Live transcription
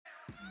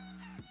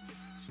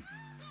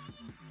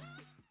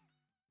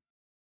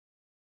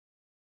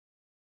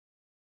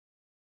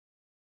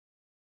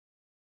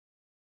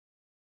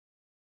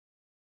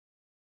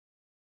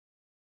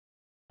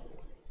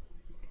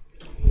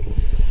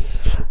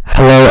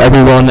Hello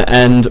everyone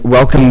and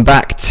welcome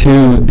back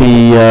to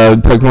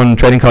the Pokemon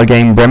trading card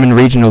game Bremen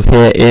Regionals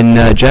here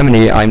in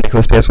Germany. I'm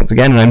Nicholas Pierce once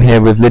again and I'm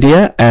here with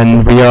Lydia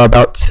and we are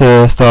about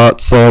to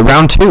start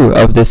round 2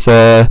 of this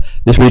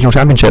regional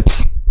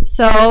championships.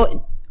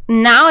 So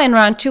now in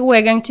round 2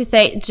 we're going to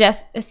see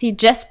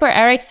Jesper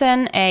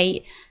Eriksen,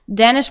 a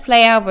Danish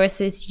player,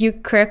 versus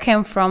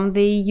Kirkham from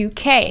the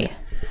UK.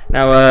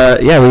 Now,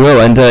 yeah, we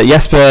will, and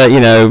Jesper, you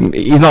know,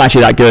 he's not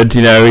actually that good,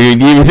 you know,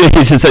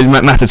 he's just a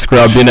massive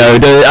scrub, you know,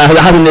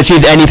 hasn't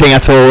achieved anything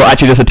at all,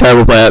 actually just a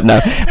terrible player.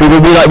 No, we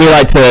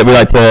like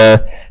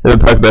to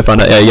poke both on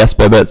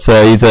Jesper, but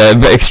he's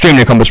an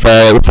extremely accomplished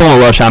player, former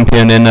world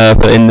champion in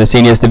the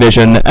seniors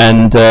division,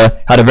 and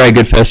had a very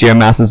good first year in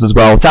Masters as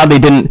well. Sadly,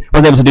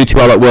 wasn't able to do too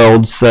well at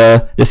Worlds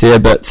this year,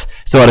 but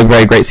still had a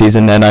very great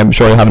season, and I'm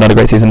sure he'll have another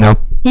great season now.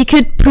 He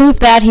could prove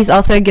that he's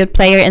also a good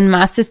player in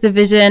Masters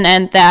division,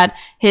 and that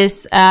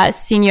his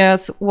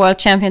seniors world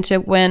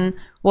championship win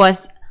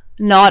was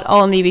not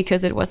only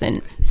because it was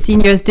in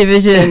seniors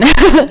division.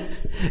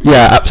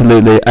 Yeah,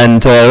 absolutely.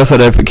 And also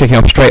they're kicking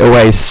off straight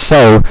away.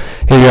 So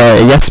here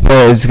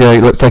Jesper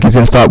looks like he's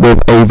going to start with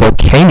a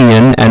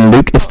Volcanion, and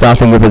Luke is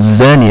starting with a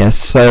Xerneas.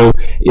 So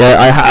yeah,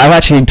 I've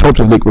actually talked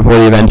with Luke before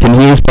the event, and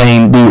he is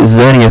playing the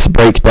Xerneas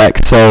break deck.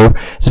 So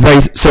it's a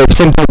very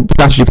simple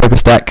strategy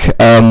focused deck.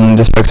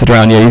 Just focused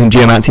around using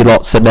Geomancy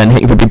lots and then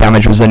hitting for big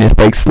damage with Xerneas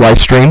breaks live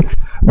stream.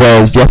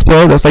 Whereas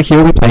Jesper looks like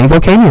he'll be playing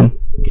Volcanion.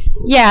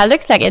 Yeah,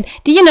 looks like it.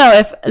 Do you know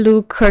if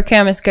Luke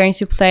Kirkham is going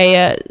to play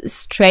a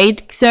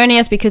straight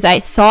Xerneas? Because I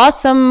saw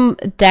some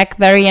deck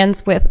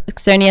variants with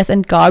Xerneas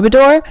and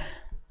Garbodor.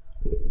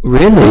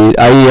 Really?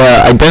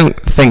 I don't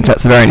think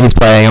that's the variant he's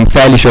playing. I'm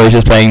fairly sure he's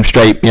just playing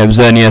straight, you know,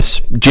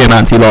 Xerneas,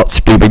 Geomancy lots,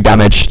 do big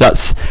damage.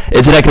 It's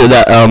a deck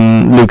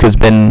that Luke has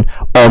been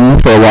on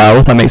for a while,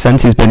 if that makes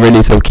sense. He's been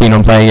really sort of keen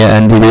on playing it,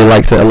 and he really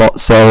likes it a lot.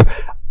 So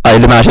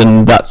I'd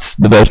imagine that's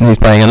the version he's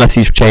playing, unless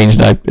he's changed.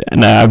 No,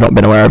 I've not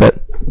been aware of it.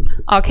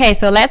 Okay,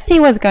 so let's see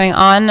what's going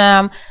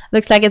on.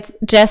 Looks like it's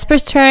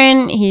Jesper's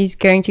turn. He's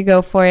going to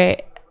go for is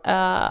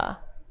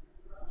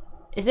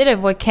it a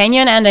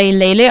Volcanion and a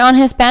Lele on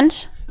his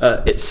bench?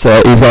 He's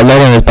got a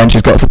Lele on his bench.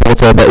 He's got a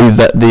supporter, but he's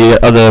the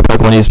other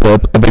Pokemon he's I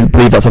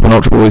believe that's up on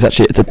Ultra Ball. It's a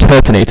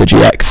Turtonator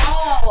GX.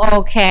 Oh,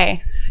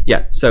 okay.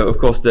 Yeah, so of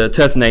course the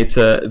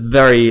Turtonator,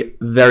 very,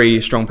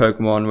 very strong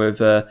Pokemon with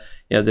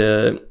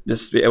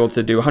just be able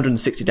to do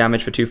 160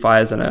 damage for 2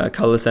 fires and a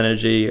colorless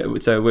energy.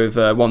 So with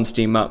 1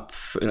 steam up,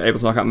 able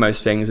to knock out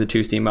most things with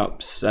 2 steam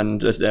ups,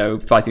 and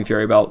fighting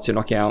Fury Belts, you're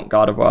knocking out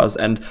Gardevoirs,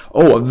 and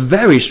a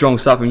very strong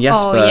start from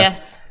Jesper. Oh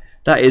yes.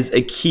 That is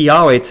a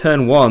Kiawe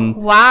turn 1.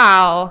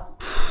 Wow.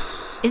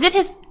 Is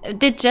it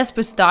did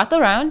Jesper start the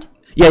round?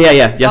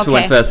 Yeah. Jesper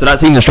went first, so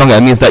that's even stronger.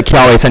 It means that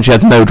Kiawe essentially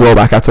has no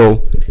drawback at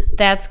all.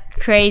 That's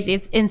crazy.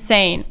 It's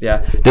insane. Yeah,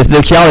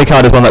 the Kiawe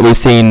card is one that we've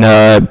seen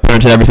pretty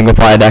much in every single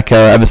fire deck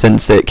ever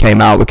since it came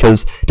out,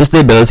 because just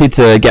the ability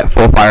to get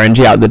 4 fire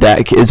energy out of the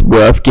deck is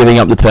worth giving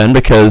up the turn,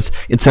 because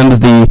in terms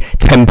of the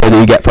tempo that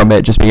you get from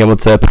it, just being able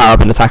to power up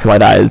an attacker like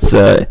that is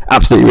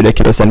absolutely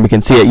ridiculous, and we can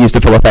see it used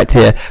to full effect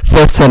here.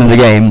 First turn of the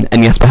game,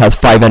 and Jesper has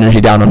 5 energy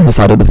down on his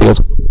side of the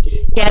field.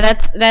 Yeah,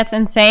 that's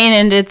insane,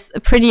 and it's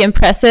pretty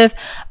impressive.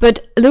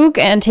 But Luke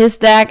and his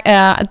deck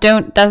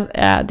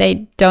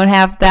they don't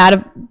have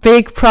that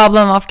big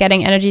problem of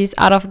getting energies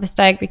out of this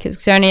deck, because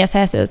Xerneas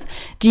has his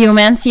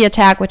Geomancy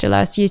attack, which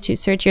allows you to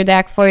search your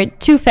deck for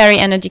 2 fairy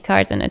energy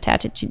cards and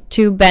attach it to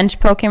 2 bench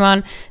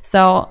Pokemon.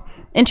 So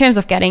in terms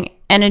of getting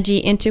energy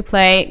into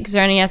play,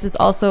 Xerneas is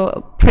also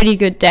a pretty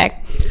good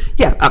deck.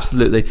 Yeah,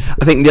 absolutely.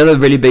 I think the other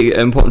really big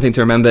important thing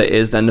to remember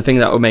is then the thing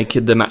that will make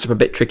the matchup a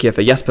bit trickier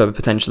for Jesper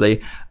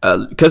potentially,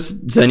 because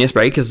Xerneas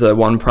Break is a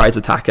 1 prize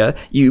attacker,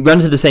 you run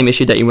into the same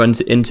issue that you run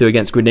into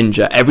against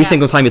Greninja. Every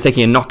single time you're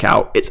taking a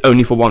knockout, it's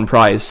only for 1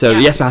 prize, so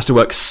Jesper has to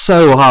work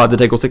so hard to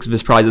take all 6 of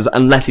his prizes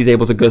unless he's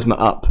able to Guzma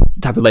up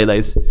Tapu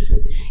Leles.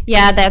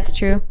 Yeah, that's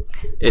true.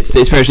 It's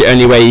pretty much the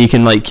only way you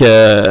can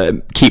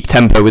keep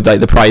tempo with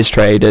the prize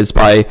trade is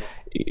by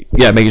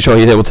making sure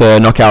he's able to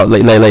knock out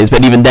Leles,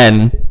 but even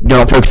then you're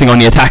not focusing on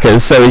the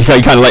attackers, so you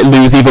kind of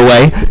lose either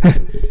way.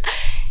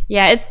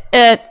 Yeah,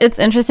 it's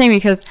interesting,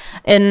 because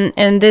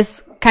in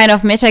this kind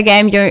of meta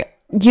game you're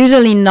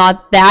usually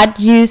not that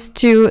used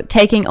to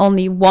taking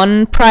only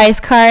 1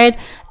 prize card,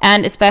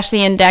 and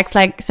especially in decks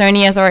like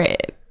Xerneas or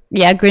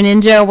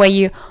Greninja, where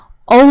you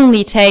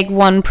only take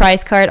 1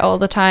 prize card all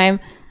the time,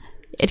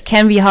 it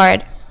can be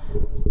hard.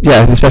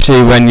 Yeah,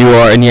 especially when you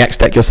are in the X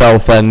deck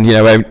yourself, and you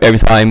know every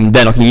time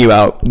they're knocking you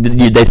out,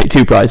 they take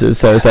 2 prizes.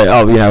 So it's like,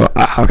 oh, you know,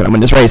 how can I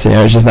win this race? You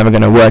know, it's just never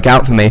going to work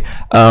out for me.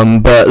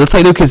 But looks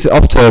like Luke is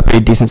off to a pretty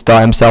decent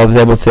start himself. He's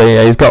able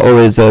to, he's got all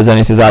his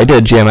Xerneas out. He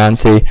did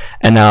Geomancy,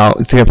 and now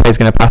he's going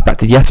to pass back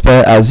to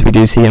Jesper, as we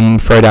do see him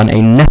throw down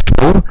a Nest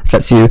Ball. So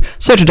lets you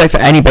search a deck for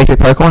any basic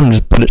Pokemon and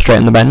just put it straight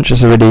on the bench.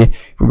 It's a really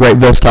great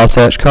versatile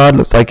search card.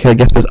 Looks like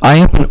Jesper's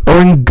eyeing up an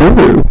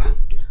Oranguru.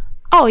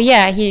 Oh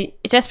yeah,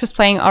 Jesper's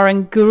playing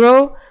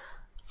Oranguru.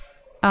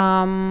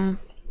 Well,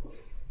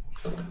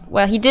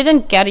 he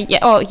didn't get it yet.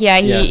 Oh yeah,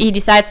 he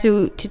decides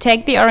to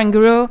take the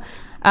Oranguru.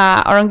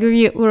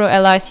 Oranguru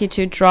allows you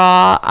to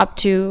draw up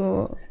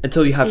to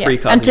until you have 3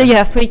 cards. Until you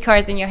have 3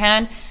 cards in your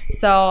hand.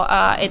 So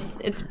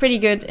it's pretty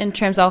good in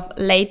terms of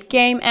late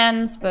game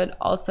ends, but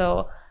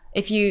also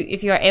if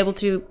you are able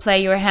to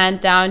play your hand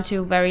down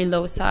to very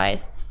low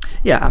size.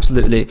 Yeah,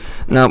 absolutely.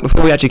 Now,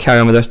 before we actually carry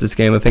on with the rest of this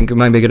game, I think it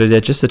might be a good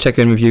idea just to check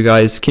in with you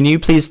guys. Can you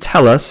please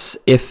tell us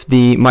if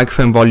the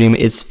microphone volume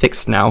is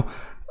fixed now?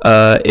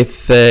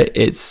 If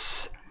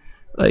it's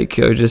like,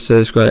 just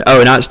scroll.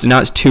 Oh, now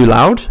it's too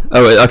loud.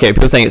 Oh, okay.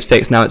 People are saying it's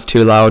fixed. Now it's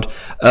too loud.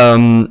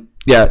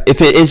 Yeah, if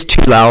it is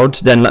too loud,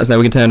 then let us know.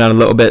 We can turn it down a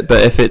little bit.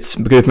 But if it's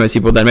good for most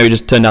people, then maybe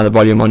just turn down the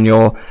volume on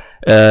your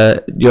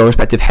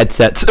respective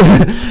headsets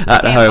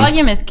at home.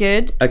 Volume is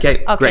good.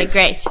 Okay, great.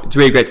 It's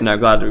really great to know.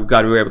 Glad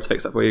we were able to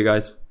fix that for you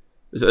guys.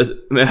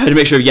 I had to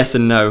make sure of yes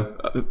and no.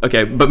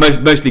 Okay, but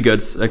mostly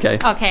good.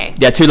 Okay.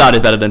 Yeah, too loud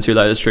is better than too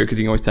low. That's true, because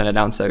you can always turn it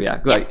down. So yeah,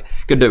 great.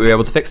 Good that we were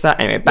able to fix that.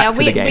 Anyway, back to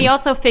the game. We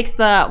also fixed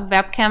the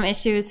webcam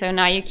issue, so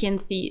now you can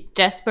see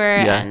Jesper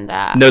and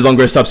no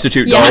longer a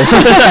substitute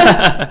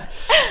doll.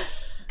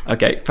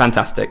 Okay,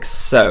 fantastic.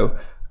 So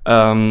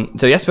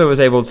Jesper was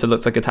able to,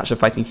 looks like, attach a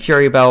Fighting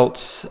Fury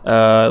belt,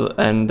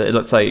 and it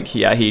looks like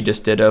he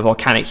just did a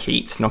Volcanic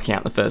Heat, knocking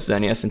out the first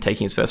Xerneas and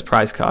taking his first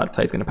prize card.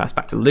 Play's going to pass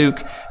back to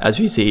Luke. As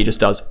we see, he just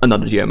does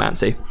another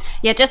Geomancy.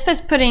 Yeah,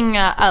 Jesper's putting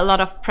a lot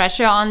of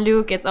pressure on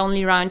Luke. It's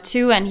only round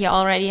 2, and he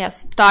already has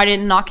started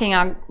knocking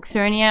out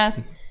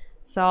Xerneas.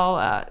 So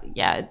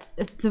yeah,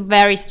 it's a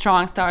very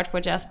strong start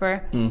for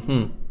Jesper.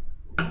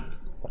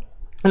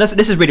 And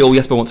this is really all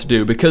Jesper wants to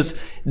do, because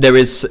there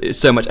is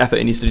so much effort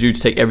he needs to do to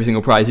take every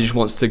single prize. He just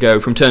wants to go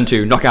from turn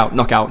 2, knockout,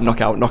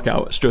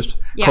 just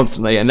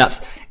constantly. And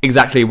that's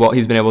exactly what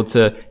he's been able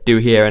to do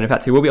here. And in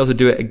fact, he will be able to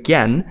do it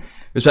again.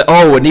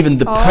 And even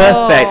the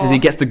perfect as he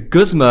gets the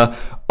Guzma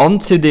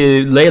onto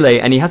the Lele,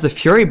 and he has the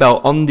Fury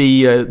Belt on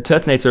the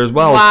Turtonator as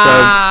well.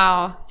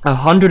 Wow. So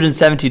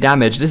 170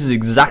 damage. This is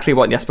exactly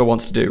what Jesper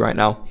wants to do right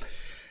now.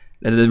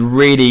 There's a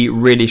really,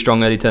 really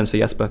strong early turns for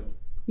Jesper.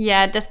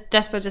 Yeah,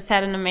 Jesper just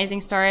had an amazing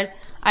start.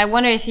 I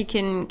wonder if he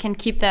can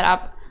keep that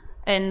up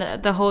in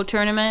the whole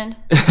tournament.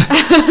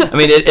 I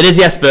mean, it is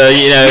Jesper,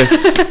 you know.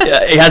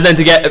 He has known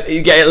to get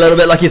a little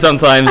bit lucky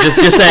sometimes.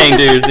 Just saying,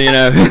 dude, you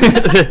know.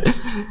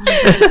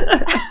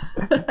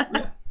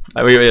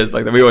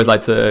 We always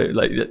like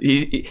to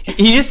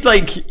he just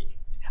like.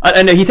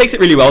 I know he takes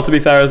it really well, to be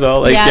fair, as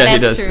well. Like, yeah, he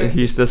does. True.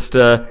 He's just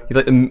he's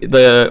like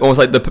the almost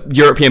like the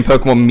European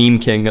Pokemon meme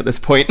king at this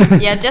point.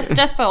 Yeah,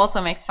 Jesper also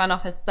makes fun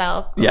of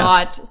himself a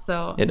lot,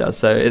 so it does.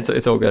 So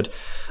it's all good.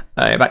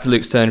 Back to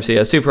Luke's turn. We see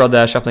a Super Rod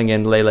there, shuffling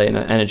in Lele and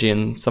Energy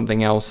and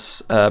something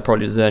else,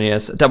 probably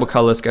Xerneas. Double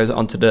Colorless goes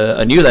onto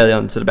a new Lele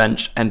onto the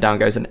bench, and down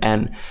goes an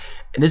N.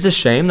 It is a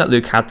shame that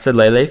Luke had to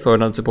Lele for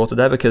an unsupported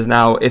there, because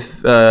now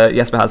if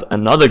Jesper has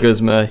another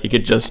Guzma, he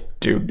could just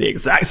do the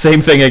exact same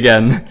thing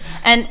again.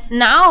 And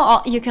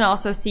now you can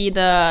also see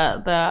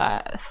the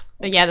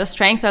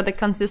strengths or the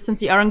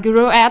consistency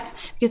Oranguru adds,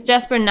 because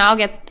Jesper now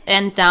gets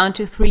down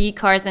to 3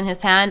 cards in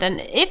his hand, and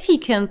if he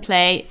can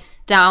play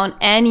down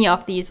any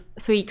of these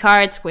 3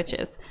 cards, which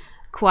is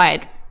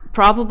quite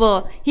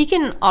probable, he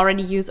can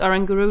already use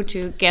Oranguru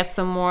to get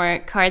some more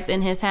cards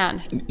in his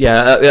hand.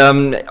 Yeah,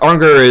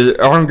 Oranguru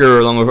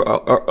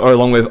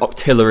along with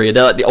Octillery,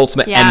 they're like the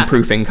ultimate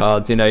end-proofing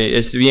cards. You know,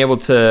 it's being able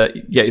to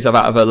get yourself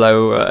out of a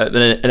low an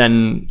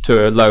end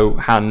to a low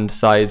hand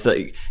size.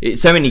 Like,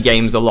 so many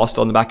games are lost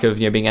on the back of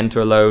being end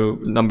to a low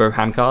number of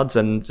hand cards,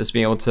 and just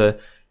being able to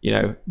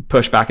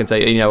push back and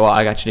say, you know what,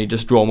 I actually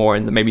just draw more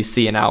and maybe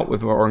see an out with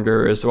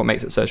Oranguru is what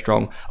makes it so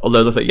strong. Although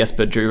it looks like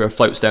Jesper drew a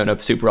Floatstone,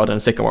 a Super Rod, and a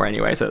Sycamore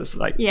anyway, so it's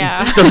like,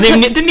 didn't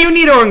even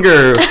need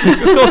Oranguru.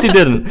 Of course he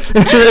didn't.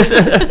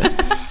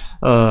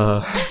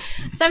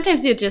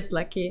 Sometimes you're just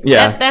lucky.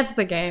 Yeah, that's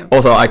the game.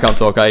 Also, I can't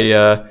talk.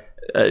 I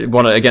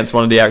won against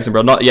one of the Eriksen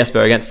brothers, not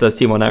Jesper, against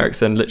Team 1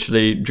 Eriksen.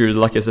 Literally drew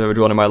the luckiest I've ever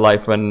drawn in my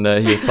life when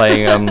he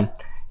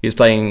was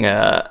playing.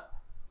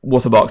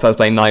 Waterbox. I was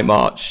playing Night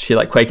March.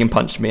 He Quake and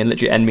punched me and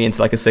literally end me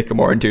into a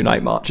Sycamore and do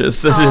Night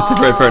Marches for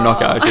a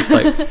knockout. It's just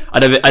like I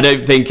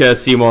don't think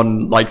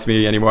Simon likes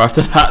me anymore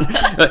after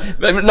that.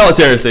 Not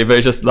seriously, but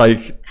it's just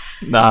like,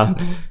 nah.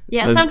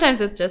 Yeah, sometimes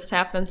it just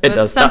happens. But it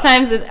does.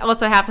 Sometimes it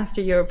also happens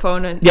to your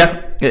opponents.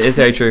 Yeah, it's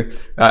very true.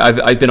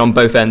 I've been on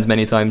both ends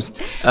many times.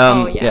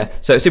 Yeah.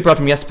 So Super Rod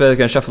from Jesper,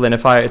 going to shuffle in 2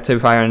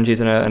 Fire Energies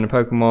and a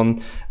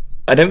Pokemon.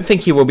 I don't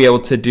think he will be able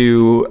to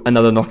do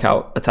another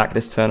knockout attack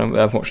this turn,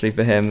 unfortunately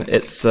for him.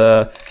 It's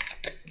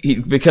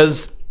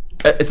because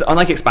it's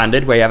unlike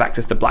Expanded, where you have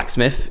access to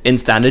Blacksmith. In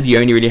Standard, you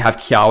only really have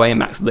Kiawe and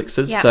Max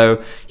Elixirs,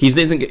 so he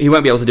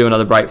won't be able to do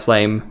another Bright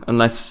Flame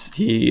unless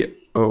he...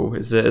 Oh,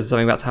 is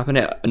something about to happen?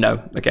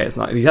 No, okay, it's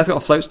not. He has got a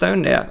Float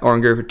Stone, yeah,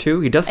 Orangur for 2.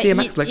 He does see a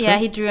Max Elixir. Yeah,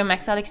 he drew a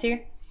Max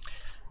Elixir.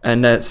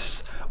 And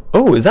that's...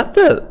 Oh, is that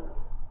the...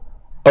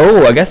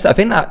 Oh, I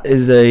think that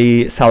is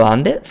a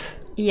Salandit?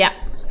 Yeah.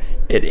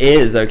 It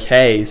is,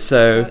 okay,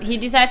 so... He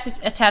decides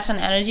to attach an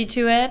energy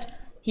to it.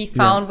 He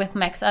found with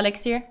Max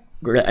Elixir.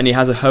 And he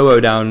has a Ho-Oh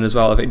down as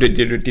well. Did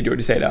you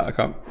already say that? I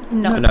can't...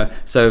 No.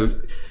 So...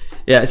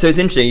 Yeah, so it's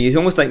interesting. He's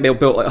almost like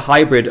built a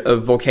hybrid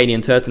of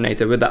Volcanion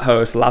Turtonator with that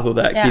Ho-Oh Salazzle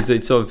deck. Yeah. He's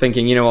sort of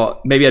thinking, you know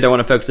what, maybe I don't want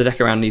to focus the deck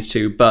around these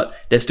two, but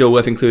they're still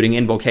worth including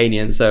in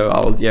Volcanion, so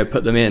I'll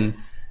put them in.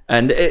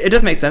 And it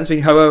does make sense,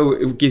 because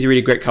Ho-Oh gives you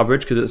really great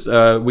coverage, because it's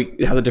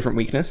it has a different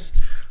weakness.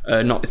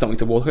 It's not weak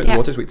to water,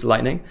 it's weak to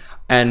lightning.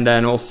 And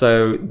then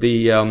also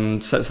the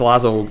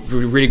Salazzle,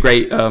 really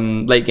great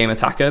late game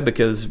attacker,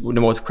 because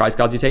the more prize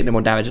cards you take, the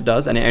more damage it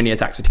does, and it only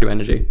attacks with 2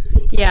 energy.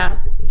 Yeah.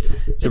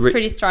 So it's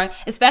pretty strong,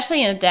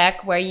 especially in a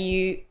deck where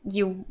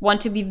you want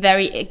to be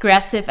very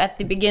aggressive at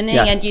the beginning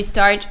and you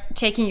start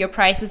taking your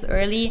prizes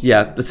early.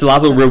 Yeah, the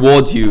Salazzle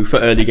rewards you for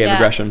early game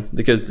aggression,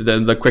 because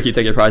the quicker you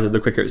take your prizes, the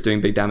quicker it's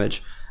doing big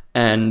damage.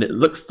 And it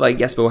looks like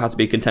Jesper will have to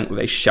be content with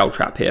a Shell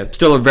Trap here.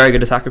 Still a very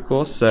good attack, of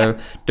course, so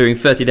doing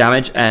 30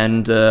 damage,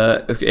 and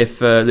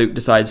if Luke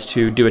decides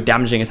to do a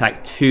damaging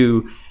attack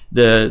to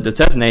the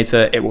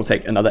Turtonator, it will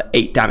take another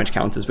 8 damage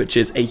counters, which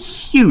is a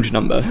huge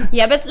number.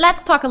 Yeah, but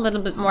let's talk a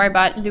little bit more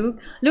about Luke.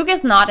 Luke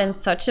is not in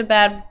such a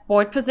bad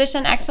board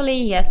position, actually.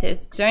 He has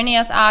his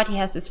Xerneas out, he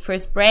has his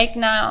first break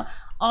now.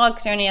 All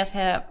Xerneas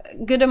have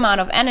a good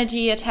amount of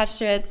energy attached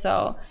to it,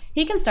 so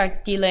he can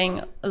start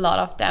dealing a lot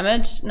of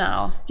damage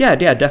now. Yeah,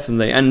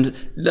 definitely. And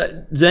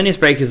Xerneas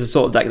Break is a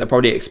sort of deck that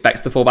probably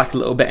expects to fall back a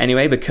little bit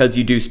anyway, because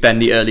you do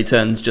spend the early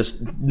turns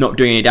just not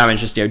doing any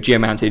damage, just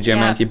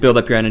Geomancy, build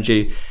up your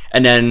energy.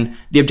 And then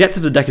the objective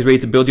of the deck is really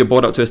to build your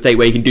board up to a state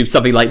where you can do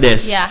something like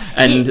this. Yeah,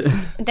 and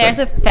there's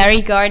a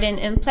Fairy Garden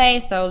in play,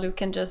 so Luke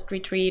can just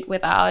retreat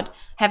without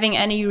having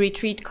any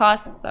retreat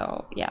costs,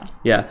 so yeah.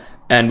 Yeah.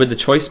 And with the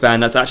Choice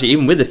Band, that's actually,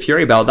 even with the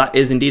Fury Bell, that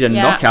is indeed a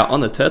knockout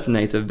on the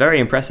Turtonator. Very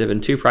impressive,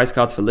 and 2 prize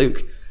cards for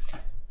Luke.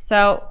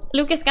 So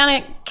Luke is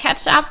going to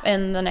catch up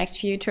in the next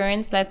few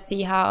turns. Let's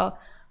see how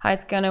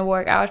it's going to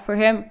work out for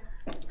him.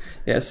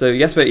 Yeah, so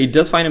Jesper, he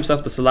does find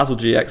himself the Salazzle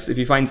GX. If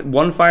he finds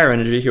 1 fire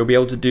energy, he'll be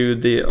able to do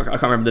the... I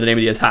can't remember the name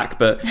of the attack,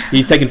 but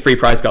he's taken 3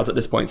 prize cards at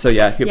this point. So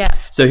yeah, he'll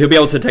be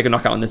able to take a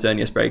knockout on the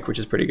Xerneas Break, which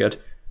is pretty good.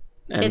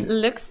 It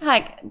looks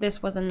like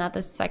this was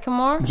another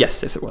Sycamore.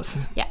 Yes, it was.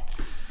 Yeah.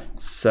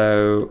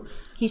 So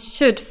he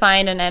should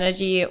find an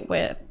energy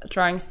with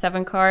drawing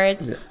 7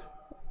 cards.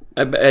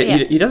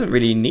 He doesn't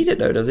really need it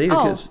though, does he?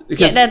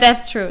 Because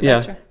that's true. Yeah,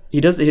 that's true.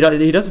 He does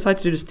decide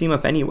to do the steam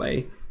up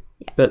anyway.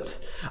 Yeah. But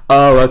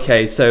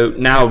okay. So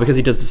now, because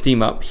he does the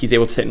steam up, he's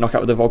able to take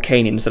knockout with the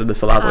Volcanion instead of the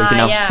Salazzle. He can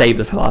now save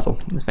the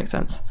Salazzle. This makes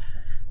sense.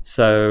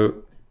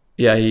 So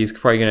yeah, he's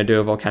probably going to do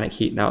a Volcanic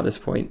Heat now at this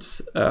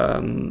point.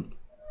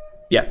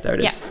 Yeah, there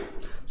it is.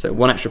 So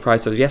 1 extra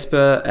prize for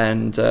Jesper,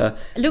 and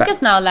Luke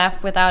is now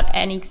left without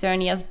any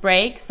Xerneas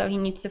Break, so he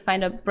needs to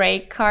find a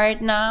break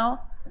card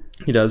now.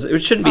 He does. It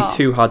shouldn't be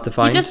too hard to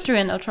find. He just drew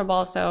an Ultra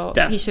Ball, so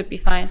he should be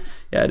fine.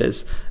 Yeah, it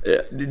is.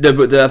 I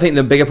think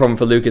the bigger problem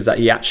for Luke is that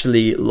he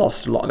actually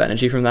lost a lot of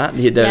energy from that.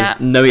 There's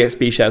no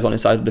EXP shares on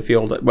his side of the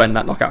field when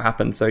that knockout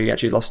happened, so he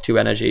actually lost 2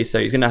 energy. So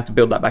he's going to have to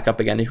build that back up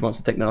again if he wants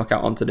to take the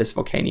knockout onto this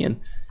Volcanion.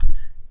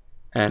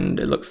 And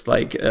it looks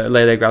like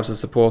Lele grabs a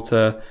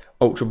supporter.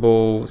 Ultra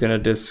Ball is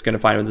gonna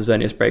find him with the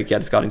Xerneas Break. Yeah,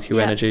 discarding 2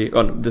 energy,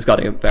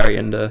 discarding a Fairy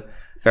and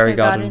Fairy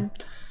Garden.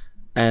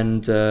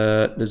 And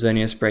the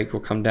Xerneas Break will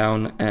come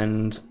down,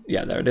 and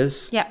yeah, there it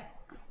is. Yeah.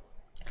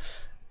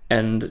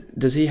 And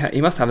does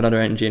he must have another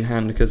energy in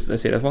hand, because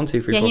let's see, there's 1,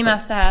 2, 3, 4. Yeah, he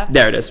must have.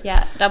 There it is.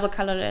 Yeah, double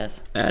colored it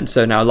is. And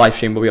so now Live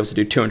Stream will be able to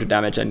do 200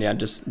 damage, and yeah,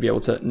 just be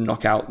able to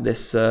knock out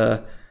this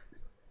knock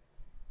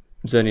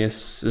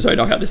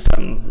out this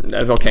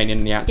Volcanion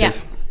in the active.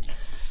 Yeah.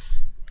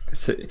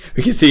 So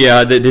we can see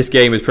that this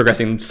game is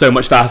progressing so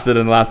much faster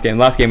than the last game.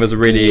 Last game was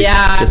really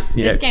this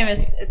game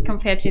is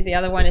compared to the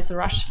other one, it's a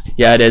rush.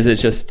 Yeah, it is.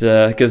 It's just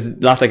because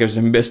last like it was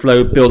a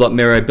slow build up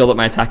mirror, build up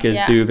my attackers,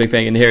 do a big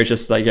thing, and here it's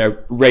just like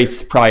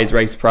race prize,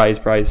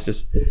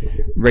 just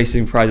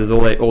racing prizes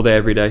all day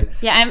every day.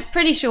 Yeah, I'm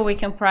pretty sure we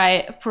can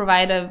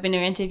provide a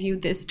winner interview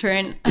this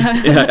turn.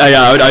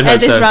 I'd hope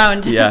this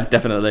round. Yeah,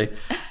 definitely.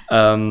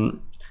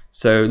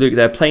 So Luke,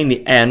 they're playing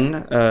the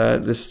N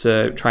just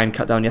to try and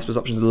cut down Jesper's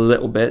options a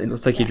little bit. It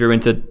looks like he drew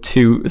into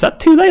 2. Is that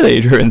 2 Lele he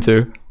drew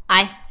into?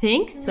 I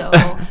think so.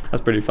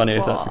 That's pretty funny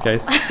if that's the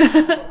case.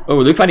 Oh,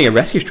 Luke finding a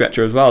Rescue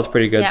Stretcher as well is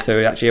pretty good. So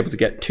he's actually able to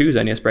get 2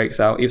 Xerneas Breaks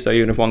out.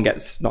 Even if 1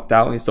 gets knocked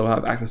out, he still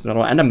have access to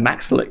another one. And a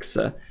Max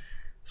Elixir.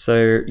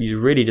 So he's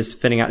really just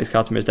thinning out these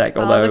cards from his deck.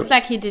 Although it looks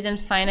like he didn't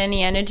find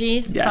any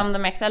energies from the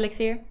Max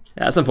Elixir.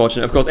 Yeah, that's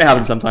unfortunate. Of course, it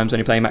happens sometimes when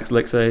you're playing Max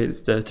Elixir.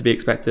 It's to be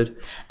expected.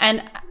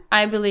 And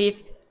I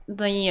believe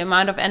the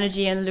amount of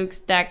energy in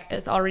Luke's deck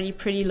is already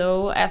pretty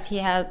low, as he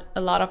had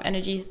a lot of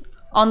energies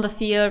on the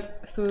field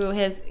through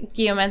his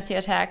Geomancy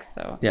attacks.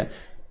 So yeah,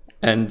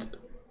 and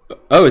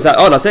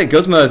that's it.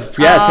 Guzma, takes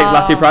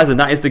last 2 prizes, and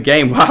that is the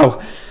game.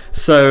 Wow.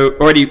 So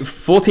already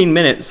 14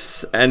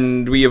 minutes,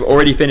 and we have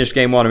already finished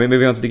game 1, and we're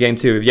moving on to the game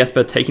 2 with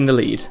Jesper taking the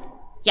lead.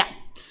 Yeah.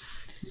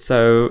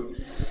 So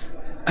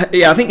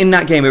yeah, I think in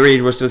that game it really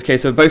was the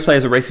case of both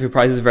players were racing for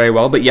prizes very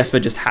well, but Jesper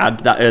just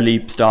had that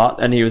early start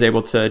and he was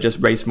able to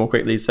just race more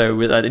quickly. So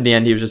in the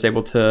end, he was just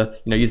able to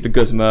use the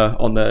Guzma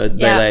on the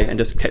melee and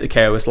just take the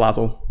KO with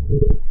Salazzle.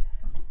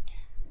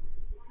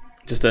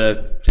 Just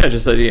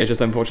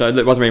unfortunate.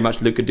 There wasn't really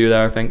much Luke could do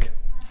there, I think.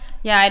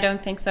 Yeah, I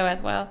don't think so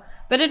as well.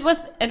 But it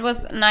was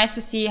nice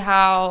to see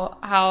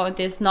how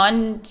this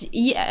non-EX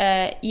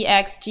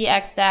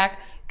GX deck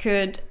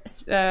could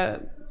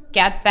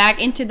get back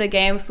into the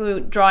game through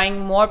drawing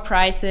more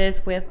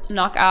prizes with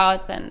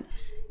knockouts, and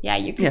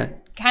you can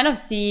kind of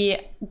see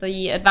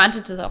the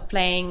advantages of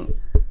playing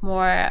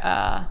more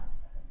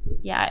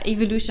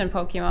evolution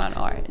Pokemon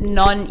or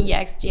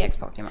non-EX GX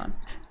Pokemon.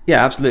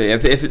 Yeah, absolutely.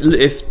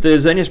 If the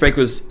Xerneas break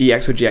was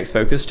EX or GX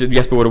focused,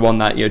 Jesper would have won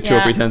that 2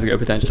 or 3 turns ago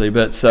potentially.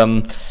 But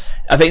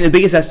I think the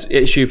biggest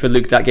issue for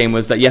Luke that game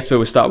was that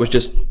Jesper's start was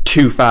just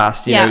too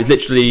fast.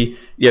 Literally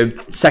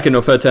second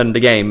or third turn of the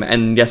game,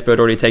 and Jesper had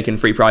already taken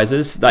 3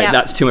 prizes.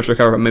 That's too much to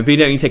recover from. If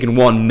he'd only taken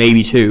 1,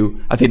 maybe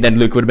 2, I think then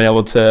Luke would have been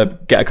able to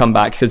get a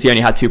comeback because he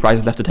only had 2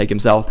 prizes left to take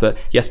himself. But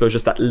Jesper was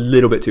just that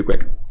little bit too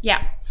quick.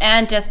 Yeah,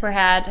 and Jesper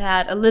had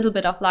a little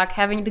bit of luck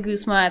having the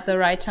Guzma at the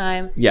right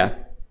time. Yeah,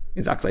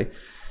 exactly.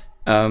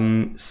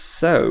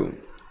 So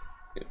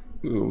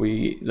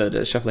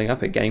they're shuffling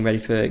up and getting ready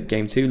for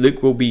game 2.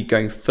 Luke will be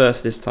going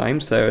first this time,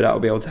 so that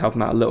will be able to help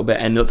him out a little bit.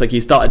 And it looks like he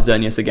started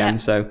Xerneas again,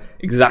 so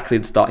exactly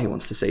the start he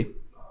wants to see.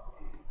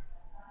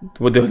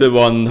 Well, the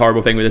one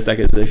horrible thing with this deck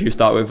is if you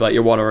start with like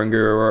your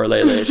Wanarunguru or a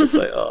Lele, it's just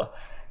like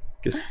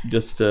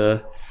just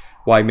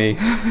why me?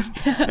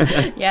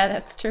 Yeah,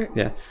 that's true.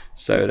 Yeah.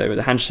 So there was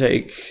a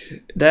handshake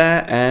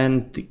there,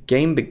 and the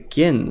game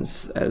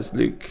begins as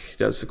Luke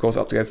does, of course,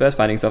 opt to go first,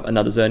 finding himself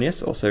another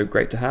Xerneas. Also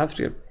great to have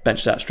to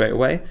bench that straight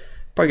away.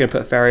 Probably going to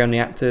put a Fairy on the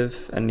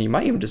active, and he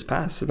might even just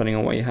pass depending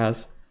on what he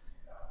has.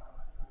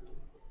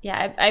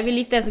 Yeah, I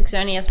believe there's a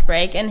Xerneas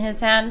break in his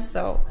hand,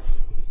 so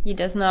he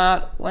does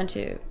not want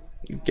to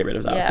get rid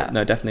of that. Yeah.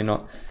 No, definitely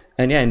not.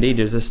 And yeah, indeed,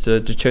 he just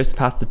chose to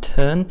pass the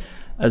turn.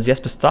 As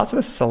Jesper starts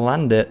with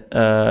Salandit,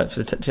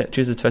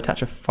 chooses to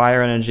attach a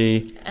fire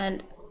energy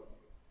and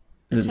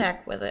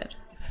attack with it.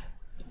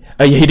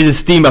 Oh yeah, he did a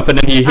steam up and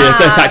then he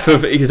attacked for,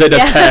 he said it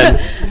does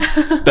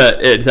 10,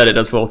 but it said it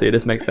does 40.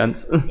 This makes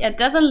sense. Yeah, it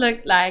doesn't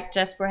look like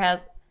Jesper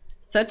has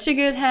such a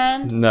good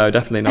hand. No,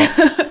 definitely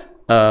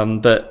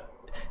not. But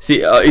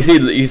see,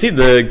 you see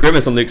the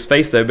grimace on Luke's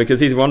face though,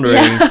 because he's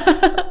wondering.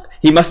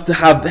 He must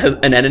have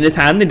an N in his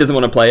hand. He doesn't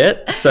want to play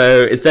it,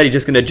 so instead he's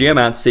just going to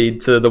Geomancy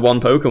to the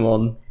one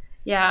Pokemon.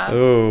 Yeah.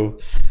 Oh.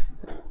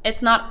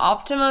 It's not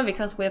optimal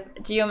because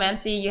with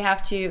Geomancy you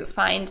have to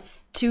find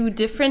 2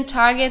 different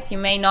targets. You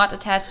may not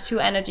attach 2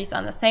 energies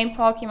on the same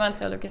Pokemon,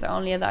 so Luke is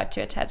only allowed to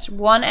attach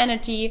 1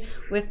 energy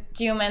with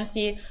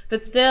Geomancy.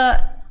 But still,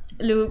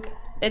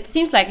 it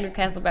seems like Luke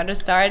has a better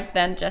start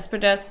than Jesper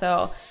does,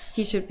 so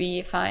he should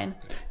be fine.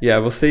 Yeah,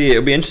 we'll see.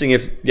 It'll be interesting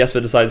if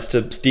Jesper decides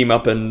to steam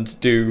up and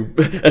do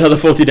another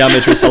 40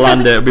 damage with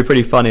Salander. It'll be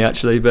pretty funny,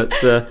 actually.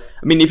 But, I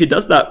mean, if he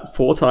does that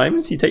 4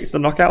 times, he takes the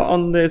knockout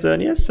on the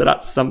Xerneas, so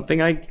that's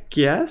something, I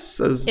guess.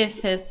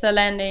 If his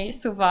Salander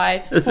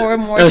survives 4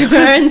 more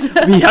turns.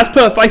 He has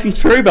put a feisty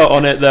Fury Belt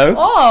on it, though.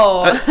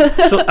 Oh!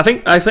 So I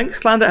think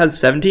Salander has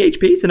 70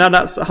 HP, so now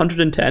that's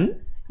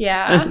 110.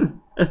 Yeah.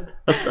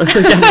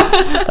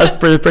 That's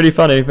pretty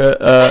funny,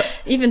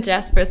 but even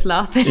Jasper's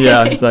laughing.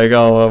 Yeah, it's like,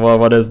 oh, well,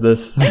 what is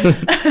this?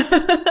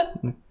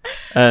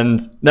 And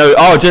no,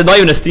 just not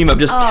even a steam up,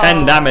 just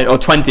 10 damage or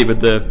 20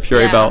 with the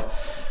Fury Belt.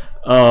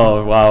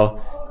 Oh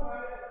wow.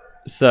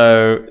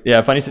 So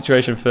yeah, funny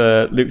situation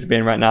for Luke to be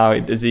in right now.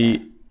 Does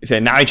he say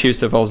now he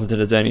chooses to evolve into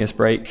the Xerneas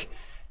break?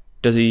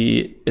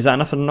 Is that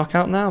enough for the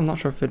knockout now? I'm not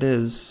sure if it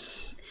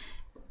is.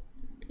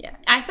 Yeah,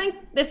 I think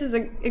this is a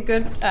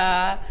good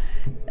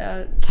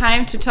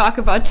time to talk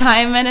about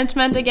time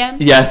management again.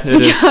 Yeah,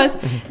 it is. Because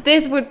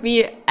this would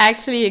be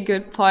actually a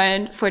good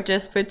point for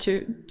Jesper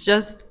to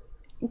just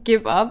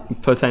give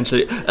up.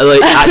 Potentially.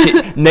 Like,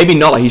 actually, maybe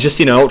not. He's just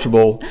seen an Ultra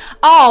Ball.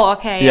 Oh,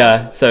 okay.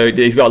 Yeah, so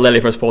he's got a Lily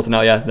for a supporter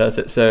now. Yeah, that's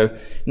it. So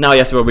now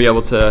Jesper will be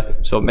able to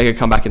sort of make a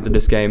comeback into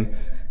this game.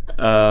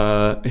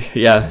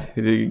 Yeah,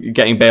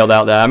 getting bailed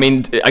out there. I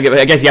mean, I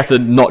guess you have to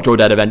not draw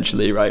dead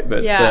eventually, right?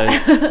 But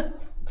yeah.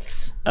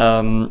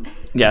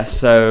 Yeah,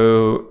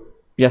 so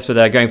Jesper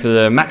there going for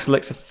the Max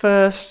Elixir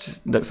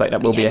first. Looks like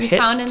that will be a hit.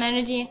 Found an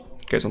energy.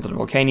 Goes on to the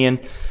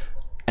Volcanion.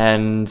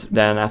 And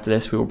then after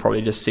this, we will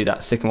probably just see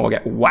that Sycamore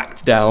get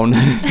whacked down.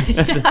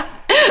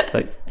 It's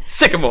like,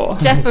 Sycamore!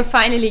 Jesper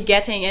finally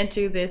getting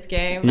into this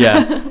game. Yeah,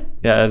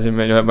 I didn't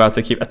really know about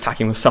to keep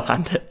attacking with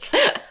Salander.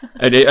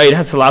 It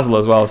has Salazzle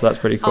as well, so that's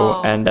pretty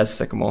cool. And there's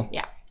Sycamore.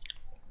 Yeah.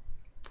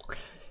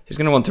 He's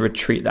going to want to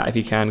retreat that if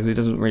he can, because he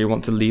doesn't really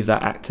want to leave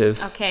that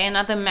active. Okay,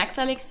 another max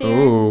elixir.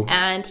 Ooh.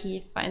 And he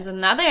finds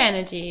another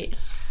energy.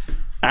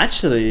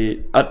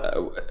 Actually, I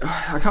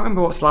can't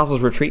remember what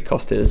Salazzle's retreat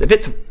cost is. If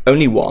it's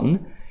only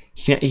 1,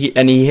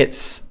 he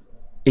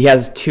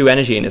has 2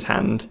 energy in his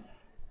hand,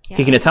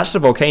 he can attach the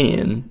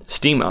Volcanion,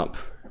 steam up,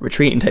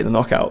 retreat, and take the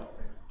knockout.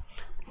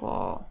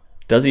 Whoa.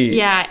 Does he?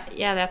 Yeah,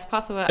 that's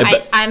possible.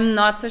 I'm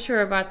not so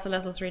sure about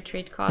Salazzle's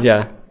retreat cost.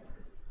 Yeah.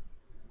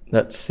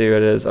 Let's see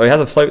what it is. Oh, he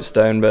has a float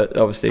stone, but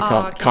obviously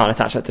can't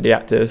attach that to the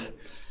active.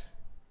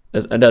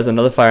 There's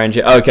another fire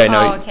engine. Oh, okay,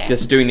 no,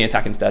 just doing the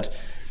attack instead.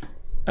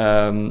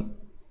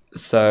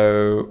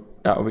 So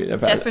that will be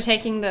about Jesper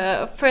taking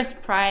the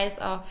first prize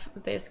of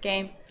this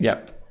game.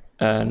 Yep.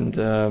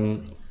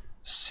 And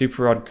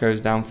Super Rod goes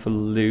down for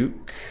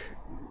Luke.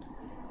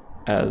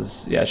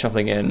 As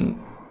shuffling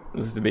in.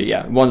 This is to be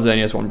 1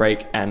 Xerneas, 1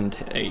 break, and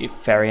a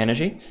fairy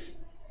energy.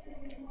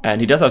 And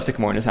he does have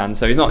Sycamore in his hand,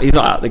 so he's not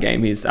out of the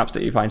game. He's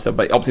absolutely fine still,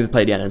 but he opted to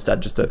play the end instead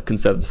just to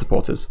conserve the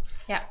supporters.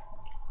 Yeah.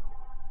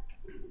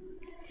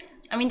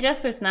 I mean,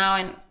 Jesper's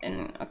now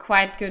in a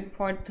quite good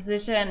port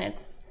position.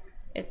 It's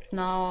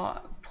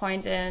now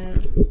point in.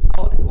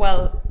 Oh,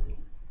 well,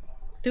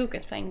 Duke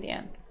is playing the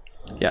end.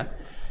 Yeah.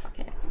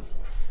 Okay.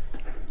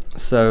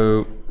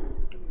 So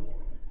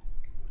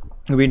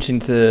it'll be interesting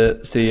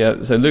to see.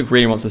 So Luke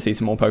really wants to see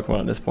some more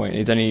Pokemon at this point.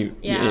 He's only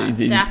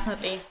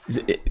definitely. He's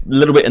a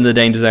little bit in the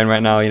danger zone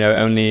right now.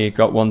 Only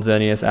got 1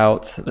 Xerneas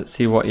out. Let's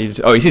see what he.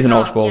 Oh, he sees an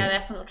Ultra Ball. Yeah,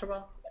 that's an Ultra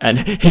Ball. And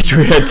he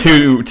drew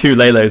two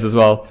Leles as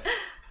well.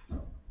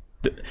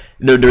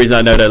 The reason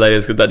I know they're Leles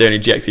is because they're the only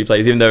GX he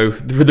plays. Even though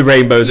the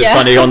rainbows are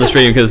funny on the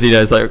stream because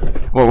it's like,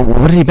 well,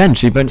 what did he bench?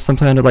 He benched some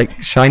kind of like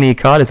shiny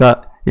card. Is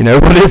that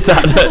what is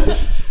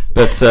that?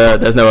 But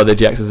there's no other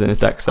GXs in his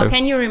deck. So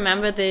can you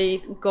remember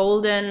these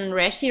golden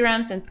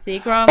Reshirams and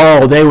Seagram?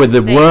 Oh, they were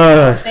the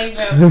worst.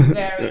 They were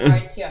very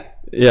hard to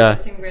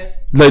distinguish.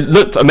 They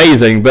looked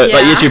amazing, but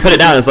like if you put it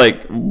down, it's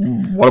like,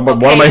 what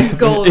am I? It's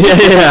gold.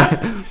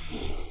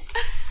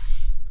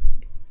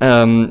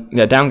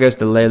 Down goes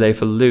the Lele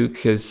for Luke,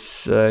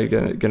 who's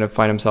gonna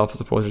find himself a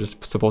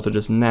supporter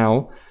just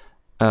now.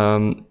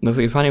 Looks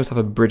like he's finding himself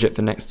a Bridget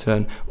for next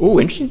turn. Oh,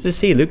 interesting to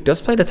see. Luke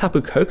does play the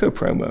Tapu Koko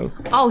promo.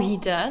 Oh, he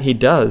does? He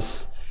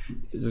does.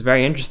 This is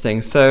very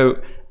interesting.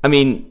 So, I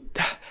mean,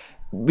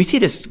 we see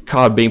this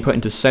card being put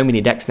into so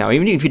many decks now.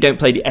 Even if you don't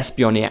play the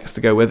Espeon EX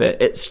to go with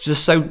it, it's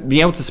just so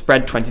being able to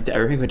spread 20 to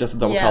everything with just a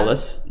double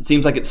colorless. It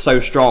seems like it's so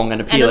strong and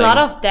appealing. And a lot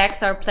of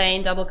decks are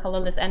playing double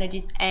colorless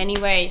energies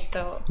anyway,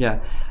 so...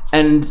 Yeah,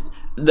 and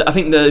I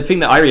think the thing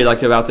that I really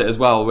like about it as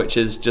well, which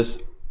is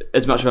just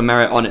as much of a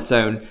merit on its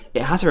own,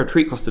 it has a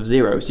retreat cost of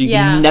 0, so you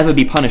can never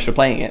be punished for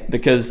playing it,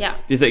 because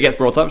if it gets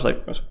brought up, it's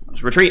like,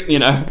 just retreat,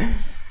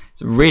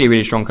 It's a really,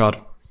 really strong card.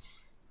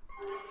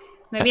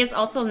 Maybe it's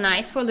also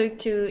nice for Luke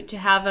to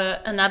have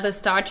another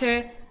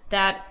starter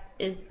that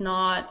is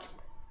not...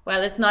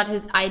 Well, it's not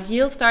his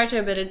ideal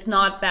starter, but it's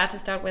not bad to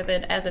start with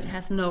it as it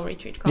has no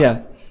retreat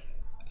costs.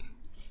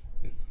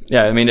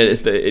 Yeah, I mean,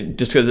 just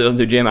because it doesn't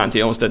do Geomancy,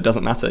 it almost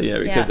doesn't matter,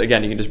 because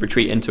again, you can just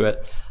retreat into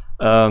it.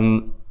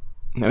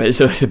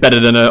 It's better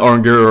than an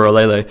Oranguru or a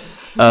Lele.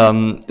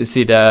 You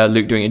see there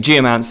Luke doing a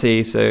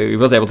Geomancy, so he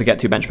was able to get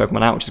 2 bench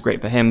Pokemon out, which is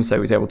great for him,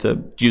 so he's able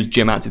to use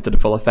Geomancy to the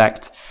full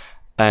effect.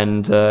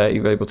 And he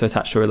was able to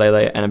attach to a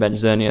Lele and a bench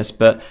Xerneas.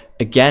 But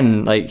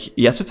again, like,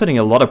 Jesper putting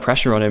a lot of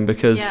pressure on him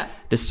because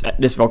this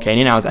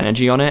Volcanion now has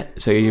energy on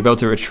it, so you're able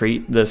to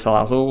retreat the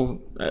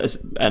Salazzle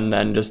and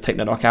then just take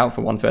the knockout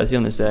for 130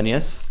 on the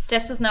Xerneas.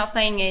 Jesper's now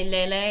playing a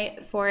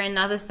Lele for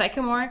another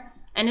Sycamore,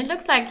 and it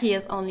looks like he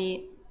has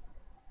only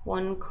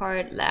 1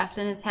 card left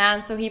in his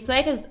hand, so he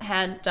played his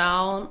hand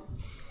down,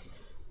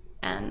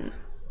 and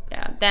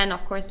then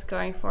of course he's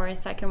going for a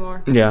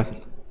Sycamore. Yeah.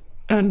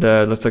 And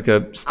looks like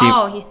a steam.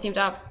 Oh, he steamed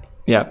up.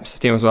 Yeah,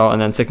 steam as well. And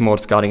then Sycamore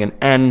discarding an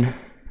N.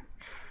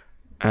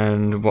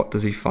 And what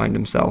does he find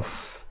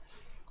himself?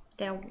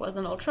 There was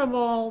an Ultra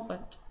Ball,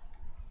 but...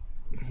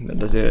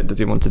 Does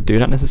he want to do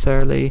that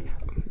necessarily?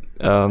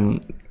 Because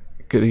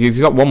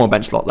he's got 1 more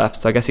bench slot left,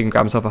 so I guess he can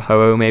grab himself a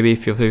Ho-Oh maybe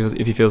if he feels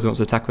he wants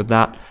to attack with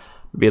that.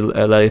 Be a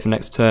Lele for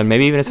next turn,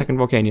 maybe even a second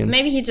Volcanion.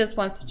 Maybe he just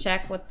wants to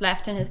check what's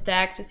left in his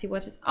deck to see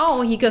what is...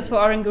 Oh, he goes for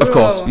Oranguru. Of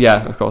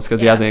course,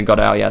 because he hasn't got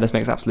it out. Yeah, this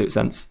makes absolute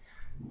sense.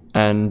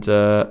 And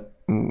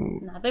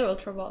another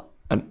Ultra Ball.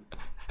 And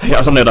I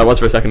don't know what that was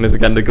for a second. There's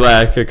again the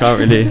glare. I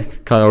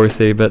can't always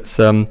see, but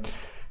for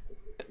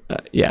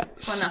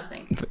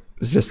nothing.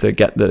 It's just to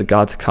get the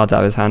card out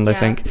of his hand, I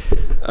think.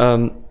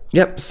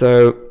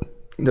 So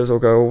those all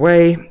go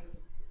away.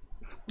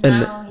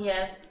 Now he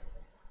has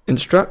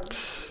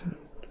Instruct.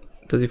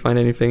 Does he find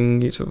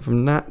anything useful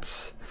from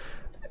that?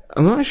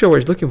 I'm not sure what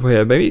he's looking for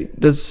here. Maybe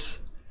there's...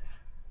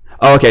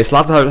 Oh, okay.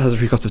 Salazzle has a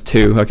retreat cost of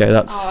 2. Okay,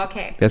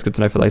 that's good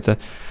to know for later.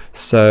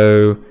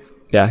 So,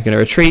 going to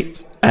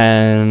retreat,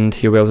 and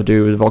he'll be able to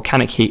do the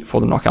Volcanic Heat for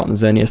the knockout on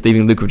Xerneas,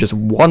 leaving Luke with just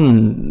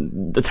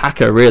 1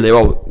 attacker, really.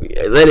 Well,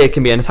 Lele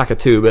can be an attacker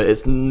too, but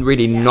it's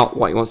really not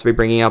what he wants to be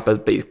bringing up,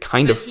 but he's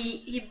kind of...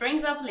 He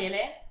brings up Lele.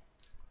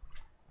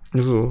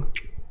 Ooh.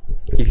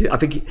 I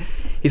think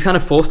he's kind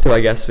of forced to,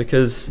 I guess,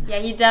 because... Yeah,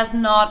 he does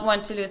not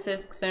want to lose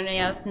his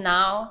Xerneas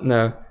now.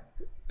 No.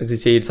 As you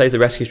see, he plays the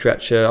rescue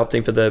stretcher,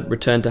 opting for the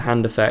return to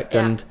hand effect,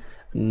 and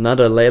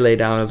another Lele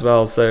down as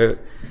well. So,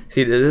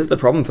 see, this is the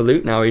problem for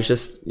Luke now. He's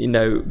just, you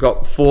know,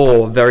 got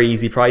 4 very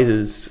easy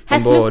prizes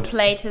on board. Has Luke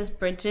played his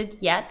Bridget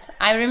yet?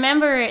 I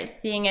remember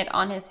seeing it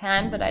on his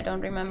hand, but I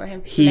don't remember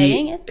him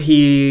playing it.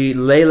 He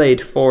Lele'd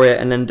for it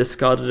and then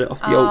discarded it off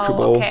the Ultra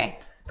Ball. Okay.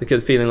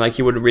 Because feeling like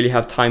he wouldn't really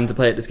have time to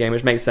play at this game,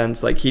 which makes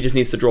sense. Like, he just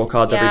needs to draw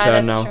cards every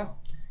turn now. True.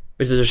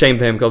 Which is a shame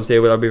for him, because obviously it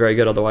would be very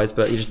good otherwise,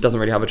 but he just doesn't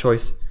really have a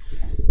choice.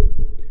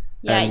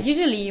 Yeah,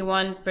 usually you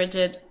want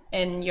Bridget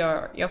in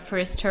your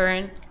first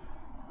turn.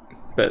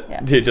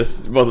 But he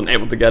just wasn't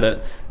able to get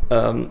it.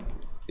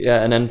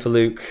 Yeah, and then for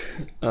Luke,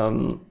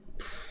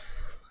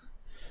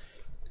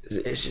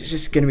 it's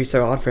just going to be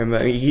so hard for him.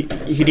 I mean, he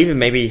could even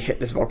maybe hit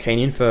this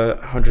Volcanion for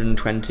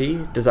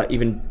 120. Does that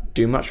even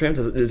do much for him?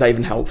 Is that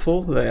even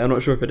helpful? I'm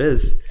not sure if it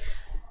is.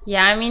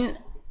 Yeah, I mean,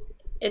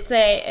 it's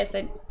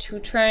a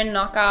 2-turn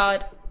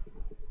knockout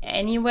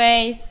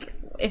anyways.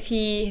 If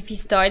he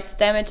starts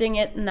damaging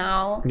it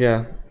now.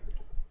 Yeah.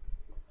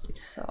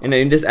 So. You know,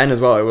 in this end as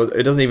well,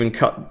 it doesn't even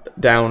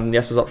cut down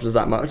Jesper's options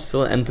that much. It's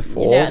still an end to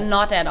 4. Yeah,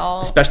 not at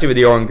all. Especially with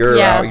the Oranguru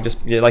out. You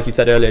just, like you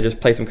said earlier,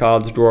 just play some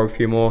cards, draw a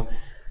few more.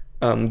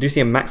 Do see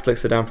a Max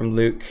Elixir down from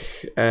Luke,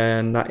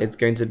 and that is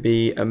going to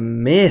be a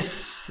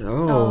miss.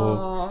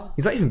 Oh.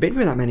 He's not even been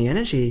with that many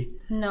energy.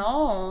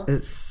 No.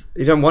 He's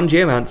done 1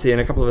 Geomancy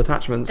and a couple of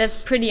attachments.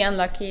 That's pretty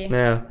unlucky.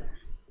 Yeah.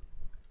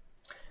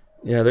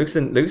 Yeah, Luke's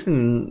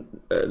in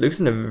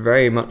a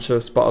very much a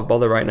spot of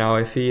bother right now.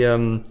 If he, I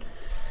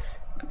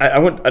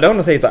don't want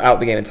to say he's out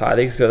the game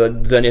entirely, because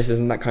Xerneas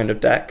isn't that kind of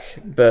deck,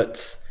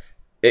 but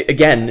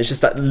again, it's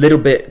just that little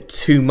bit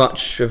too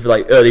much of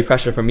like early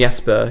pressure from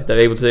Jesper. They're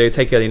able to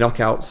take early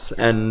knockouts,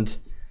 and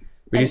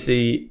we do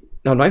see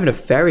not even a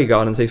Fairy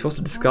Garden, so he's supposed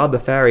to discard the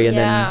Fairy and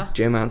then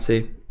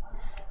Geomancy.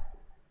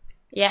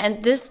 Yeah,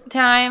 and this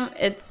time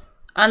it's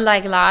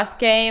unlike last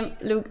game.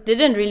 Luke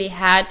didn't really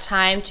had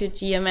time to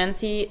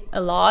Geomancy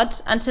a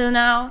lot until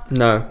now.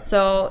 No.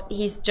 So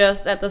he's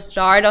just at the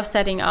start of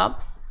setting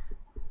up.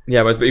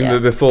 Yeah, but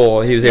even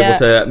before, he was able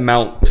to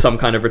mount some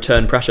kind of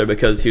return pressure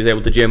because he was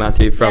able to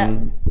Geomancy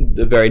from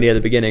the very near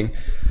the beginning.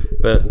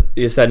 But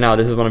he said now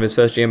this is one of his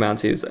first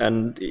Geomancies,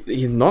 and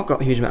he's not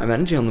got a huge amount of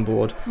energy on the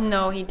board.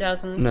 No, he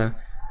doesn't. No.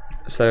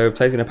 So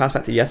play's going to pass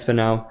back to Jesper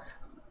now.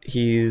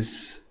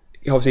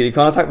 Obviously, you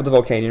can't attack with the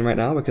Volcanion right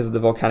now because of the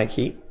volcanic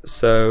heat.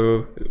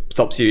 So it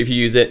stops you. If you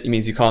use it, it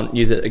means you can't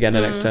use it again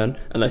the next turn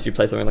unless you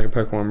play something like a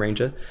Pokemon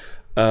Ranger.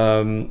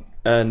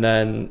 And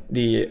then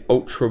the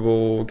Ultra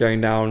Ball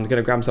going down, going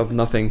to grab himself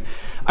nothing.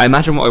 I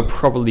imagine what I'll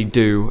probably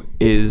do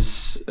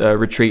is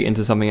retreat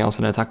into something else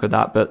and attack with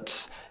that,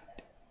 but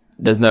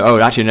there's no... Oh,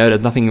 actually, no, there's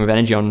nothing with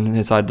energy on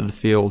his side of the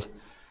field.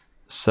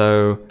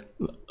 So...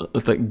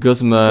 Looks like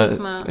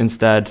Guzma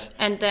instead.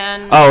 And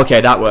then... Oh,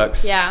 okay, that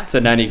works. Yeah. So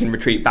then he can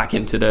retreat back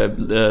into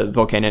the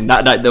Volcanion.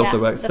 That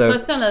also works. The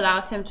first one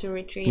allows him to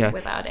retreat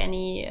without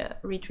any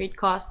retreat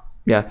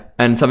costs. Yeah,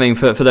 and something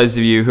for those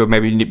of you who are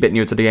maybe a bit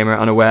newer to the game or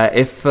unaware,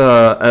 if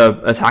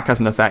a attack has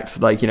an effect,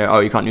 like, you know,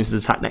 you can't use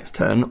this attack next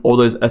turn, all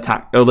those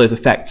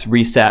effects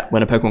reset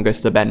when a Pokemon goes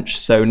to the bench.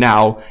 So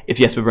now, if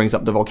Jesper brings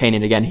up the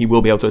Volcanion again, he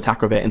will be able to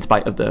attack with it in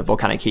spite of the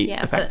volcanic heat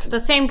effect.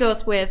 The same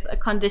goes with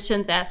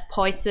conditions as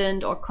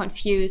poisoned or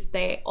confused.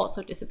 They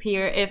also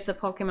disappear if the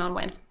Pokemon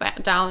went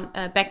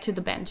back to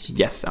the bench.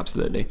 Yes,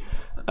 absolutely.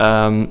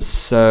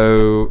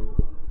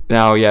 So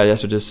now,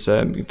 Jesper just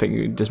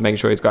making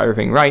sure he's got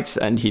everything right,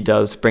 and he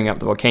does bring up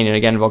the Volcanion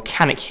again.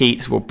 Volcanic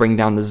heat will bring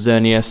down the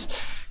Xerneas,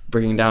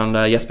 bringing down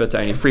Jesper to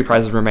only 3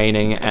 prizes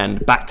remaining,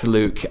 and back to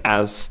Luke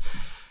as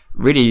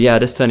really,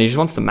 this turn he just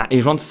wants to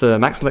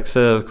Max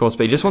Elixir, of course,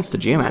 but he just wants to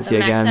Geomancy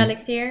again. Max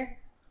Elixir.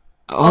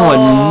 Oh,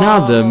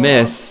 another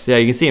miss. Yeah,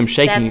 you can see him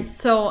shaking. That's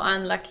so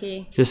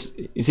unlucky. You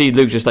see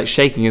Luke just like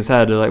shaking his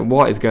head, like,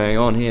 what is going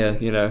on here?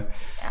 You know,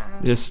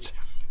 just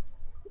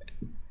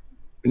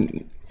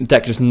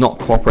deck just not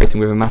cooperating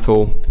with him at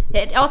all.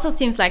 It also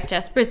seems like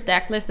Jesper's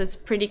deck list is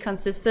pretty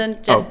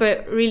consistent.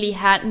 Jesper really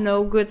had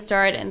no good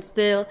start, and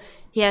still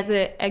he has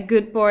a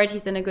good board.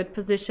 He's in a good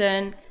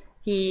position.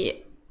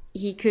 He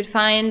could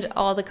find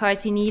all the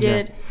cards he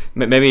needed.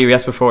 Yeah. Maybe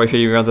Jesper, if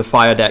he runs a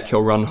fire deck,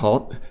 he'll run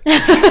hot.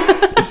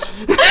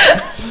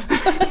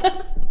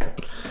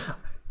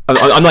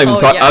 I'm not even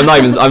sorry. I'm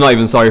not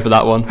even sorry for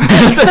that one.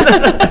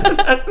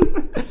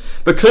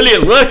 But clearly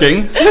it's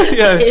working. So,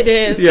 it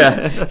is.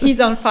 Yeah, he's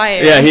on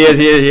fire. Yeah, he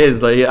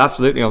is. Like,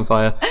 absolutely on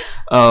fire.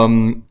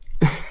 I'm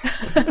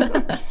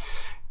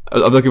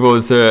looking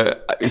forward to.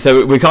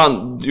 So we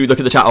can't look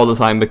at the chat all the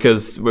time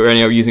because we're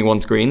only using one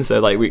screen. So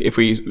like, if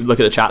we look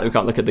at the chat, we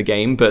can't look at the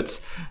game.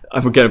 But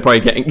I'm gonna probably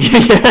get.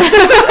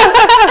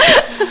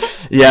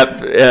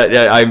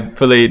 I'm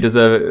fully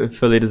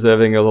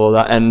deserving of all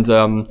that, and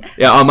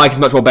our mic is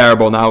much more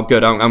bearable now.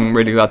 Good, I'm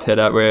really glad to hear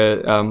that.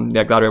 We're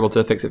glad we're able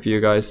to fix it for you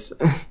guys.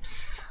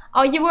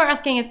 Oh, you were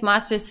asking if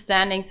Masters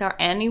standings are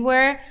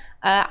anywhere.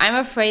 I'm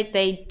afraid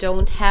they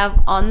don't have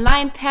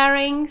online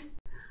pairings,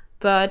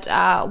 but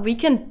we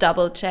can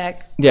double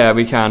check. Yeah,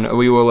 we can.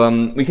 We will.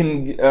 We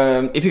can.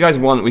 If you guys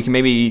want, we can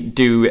maybe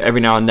do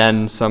every now and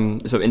then some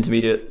sort of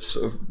intermediate,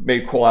 sort of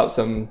maybe call out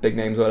some big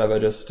names or whatever,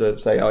 just to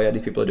say, oh yeah,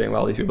 these people are doing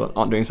well. These people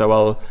aren't doing so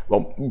well.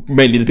 Well,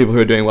 mainly the people who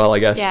are doing well, I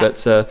guess. Yeah.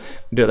 But we'll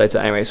do it later.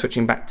 Anyway,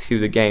 switching back to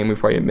the game, we've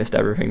probably missed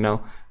everything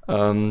now.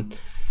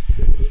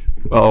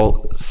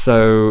 Well,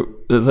 so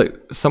there's like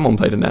someone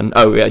played an N.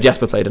 Oh yeah,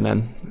 Jesper played an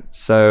N.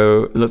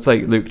 So it looks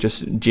like Luke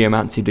just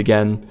geomancied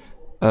again.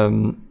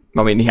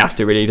 I mean, he has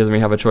to really. He doesn't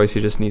really have a choice.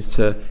 He just needs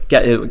to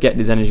get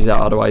his energies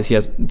out. Otherwise, he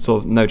has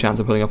sort of no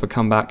chance of pulling off a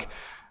comeback.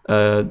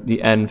 The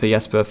N for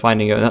Jesper,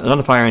 finding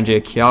another fire energy,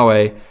 a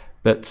Kiawe,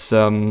 but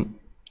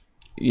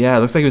yeah, it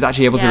looks like he was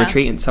actually able to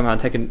retreat and somehow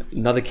take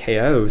another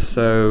KO.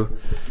 So,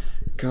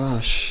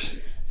 gosh.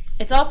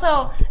 It's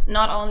also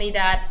not only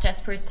that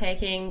Jesper is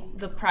taking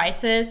the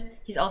prizes,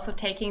 he's also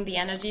taking the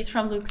energies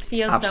from Luke's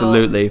field.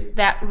 Absolutely. So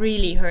that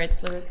really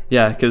hurts Luke.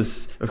 Yeah,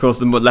 because, of course,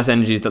 the more less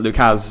energies that Luke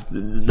has,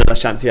 the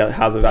less chance he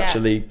has of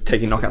actually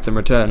taking knockouts in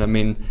return. I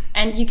mean...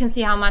 And you can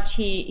see how much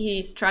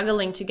he's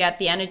struggling to get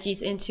the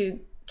energies into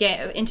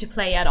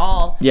play at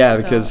all. Yeah,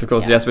 because, of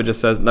course, Jesper just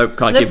says, nope,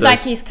 can't keep Looks those. like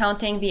he's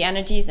counting the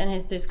energies in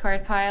his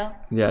discard pile.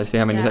 Yeah, see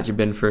how many he's actually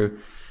been through.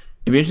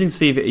 It'd be interesting to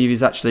see if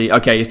he's actually...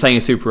 Okay, he's playing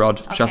a Super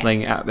Rod,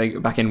 shuttling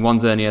back in 1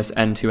 Xerneas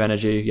and 2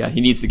 energy. Yeah,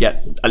 he needs to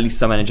get at least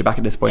some energy back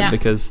at this point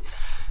because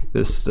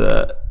this,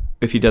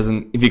 if he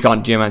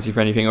can't Geomancy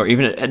for anything, or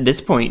even at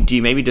this point, do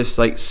you maybe just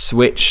like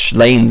switch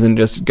lanes and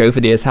just go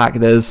for the attack?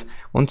 There's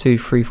 1, 2,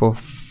 3, 4,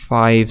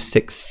 5,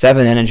 6,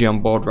 7 energy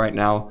on board right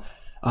now.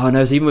 Oh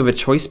no, so even with a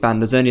Choice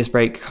Band, the Xerneas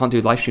break can't do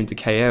live stream to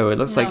KO. It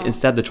looks like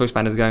instead the Choice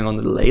Band is going on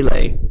the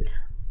Lele.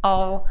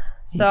 Oh,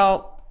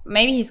 so...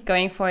 Maybe he's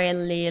going for a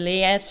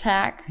Lele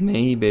attack.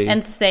 Maybe.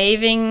 And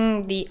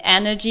saving the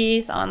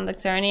energies on the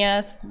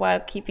Xerneas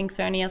while keeping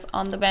Xerneas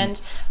on the bench.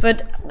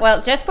 But,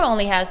 well, Jesper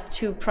only has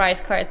 2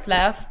 prize cards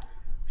left.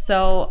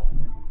 So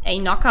a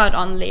knockout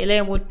on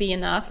Lele would be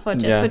enough for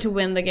Jesper to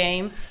win the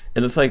game.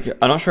 It looks like,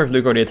 I'm not sure if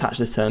Luke already attached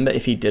this turn, but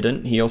if he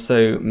didn't, he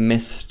also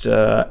missed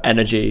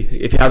energy.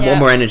 If he had 1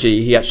 more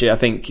energy, he actually, I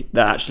think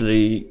that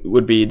actually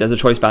would be, there's a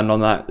Choice Band on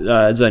that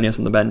Xerneas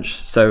on the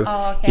bench. So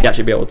he'd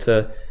actually be able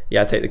to...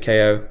 Yeah, take the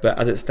KO, but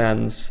as it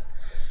stands...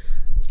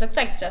 Looks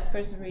like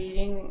Jesper's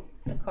reading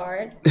the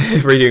card.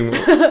 Reading...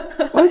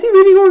 Why is he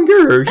reading on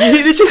Guru?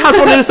 He literally has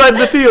one on the side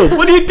of the field.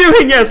 What are you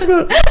doing,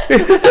 Jesper?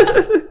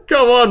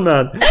 Come on,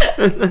 man.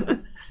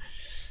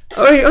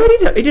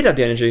 He did have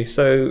the energy,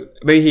 so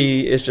maybe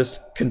he is just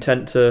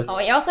content to... Oh,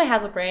 he also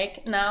has a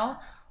break now.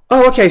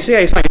 Oh, okay, so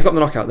yeah, he's fine. He's got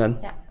the knockout then.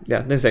 Yeah.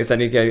 Yeah, no sense. Then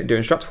you go do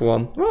instruct for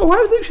 1. Oh, why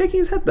was Luke shaking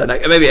his head then?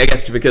 Maybe I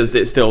guess because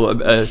it's still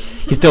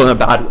he's still in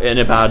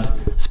a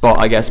bad spot,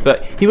 I guess.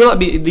 But he will at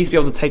least be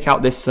able to take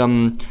out this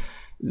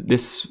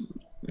this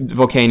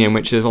Volcanion,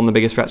 which is one of the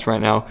biggest threats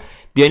right now.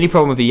 The only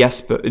problem for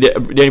the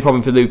only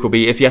problem for Luke will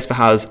be if Jesper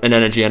has an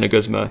energy and a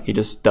Guzma, he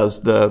just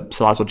does the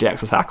Salazzle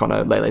GX attack on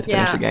a Lele to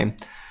finish the game.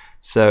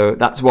 So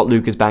that's what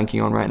Luke is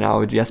banking on right now,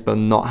 with Jesper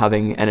not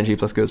having energy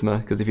plus Guzma,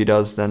 because if he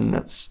does, then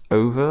that's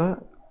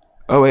over.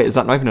 Oh wait, is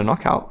that not even a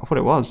knockout? I thought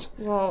it was.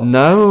 Whoa.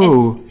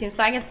 No. It seems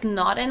like it's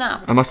not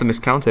enough. I must have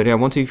miscounted. Yeah,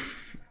 1, 2.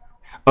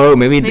 Oh,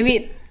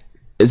 maybe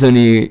it's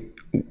only.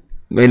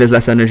 Maybe there's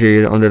less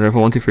energy on the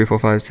 1, 2, 3, 4,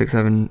 5, 6,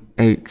 7,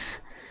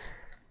 8.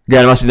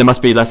 Yeah, there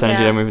must be less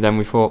energy than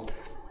we thought.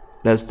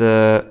 There's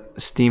the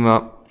Steam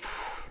Up.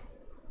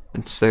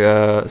 It's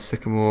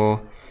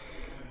Sycamore.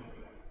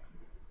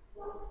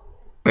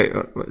 Wait,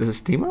 is it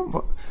Steam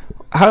Up?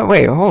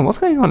 Wait, hold on. What's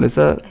going on? Is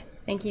that?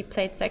 I think he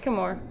played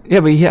Sycamore.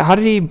 Yeah, but how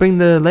did he bring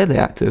the Lele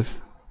active?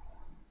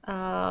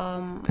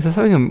 Is there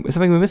something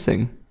we're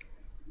missing?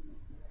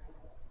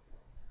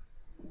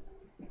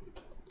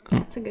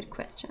 That's a good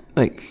question.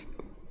 Like,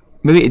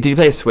 maybe did he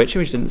play a switch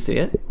and we just didn't see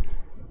it?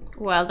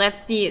 Well,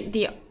 that's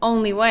the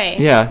only way.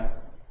 Yeah.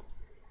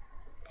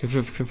 If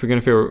we're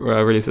gonna feel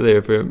really silly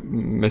if we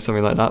miss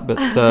something like that, but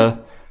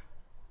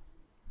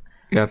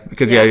yeah,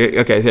 because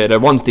okay, so the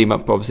 1 Steam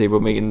Up obviously will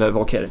make the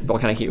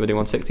volcanic heat within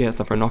 160. That's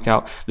not for a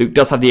knockout. Luke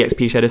does have the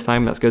XP share this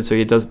time. That's good. So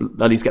he does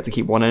at least get to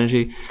keep 1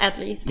 energy. At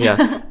least.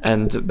 Yeah,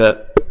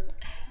 but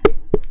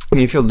I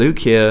mean, if you're Luke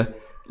here,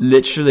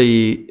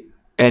 literally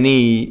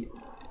any.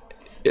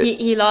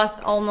 He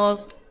lost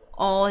almost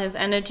all his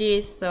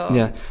energies. So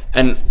yeah,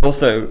 and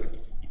also.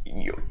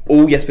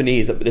 All Jesper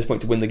needs at this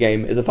point to win the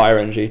game is a fire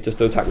energy just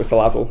to attack with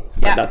Salazzle.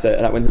 Yeah. That's it.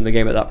 That wins him the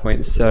game at that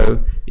point.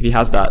 So if he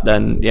has that,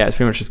 then yeah, it's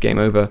pretty much just game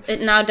over.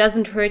 It now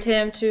doesn't hurt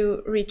him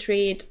to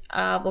retreat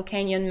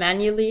Volcanion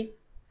manually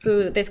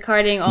through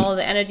discarding all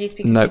the energies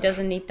because he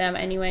doesn't need them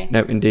anyway.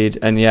 Nope, indeed.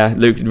 And yeah,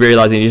 Luke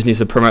realizing he just needs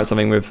to promote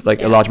something with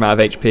like a large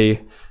amount of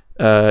HP.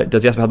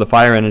 Does Jesper have the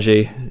fire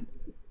energy?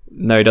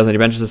 No, he doesn't. He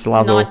benches the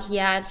Salazzle. Not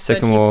yet,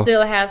 Sycamore. but he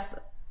still has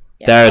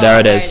Yeah. There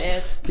it is.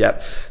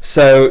 Yep.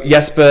 So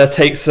Jesper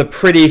takes a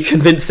pretty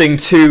convincing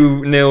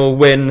 2-0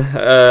 win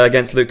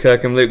against Luke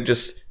Kirkham. Luke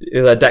just,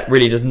 the deck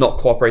really just not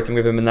cooperating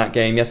with him in that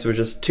game. Jesper was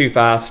just too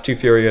fast, too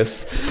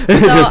furious.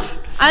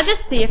 So I'll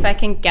just see if I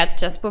can get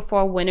Jesper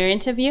for a winner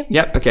interview.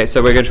 Yep. Okay.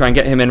 So we're gonna try and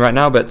get him in right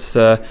now, but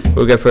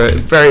we'll go for a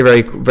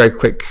very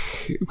quick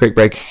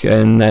break,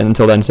 and then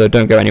until then, so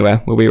don't go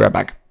anywhere. We'll be right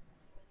back.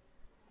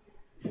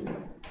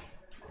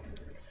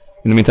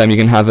 In the meantime, you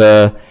can have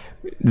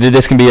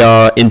this can be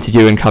our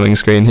interview incoming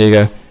screen. Here you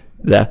go.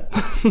 There.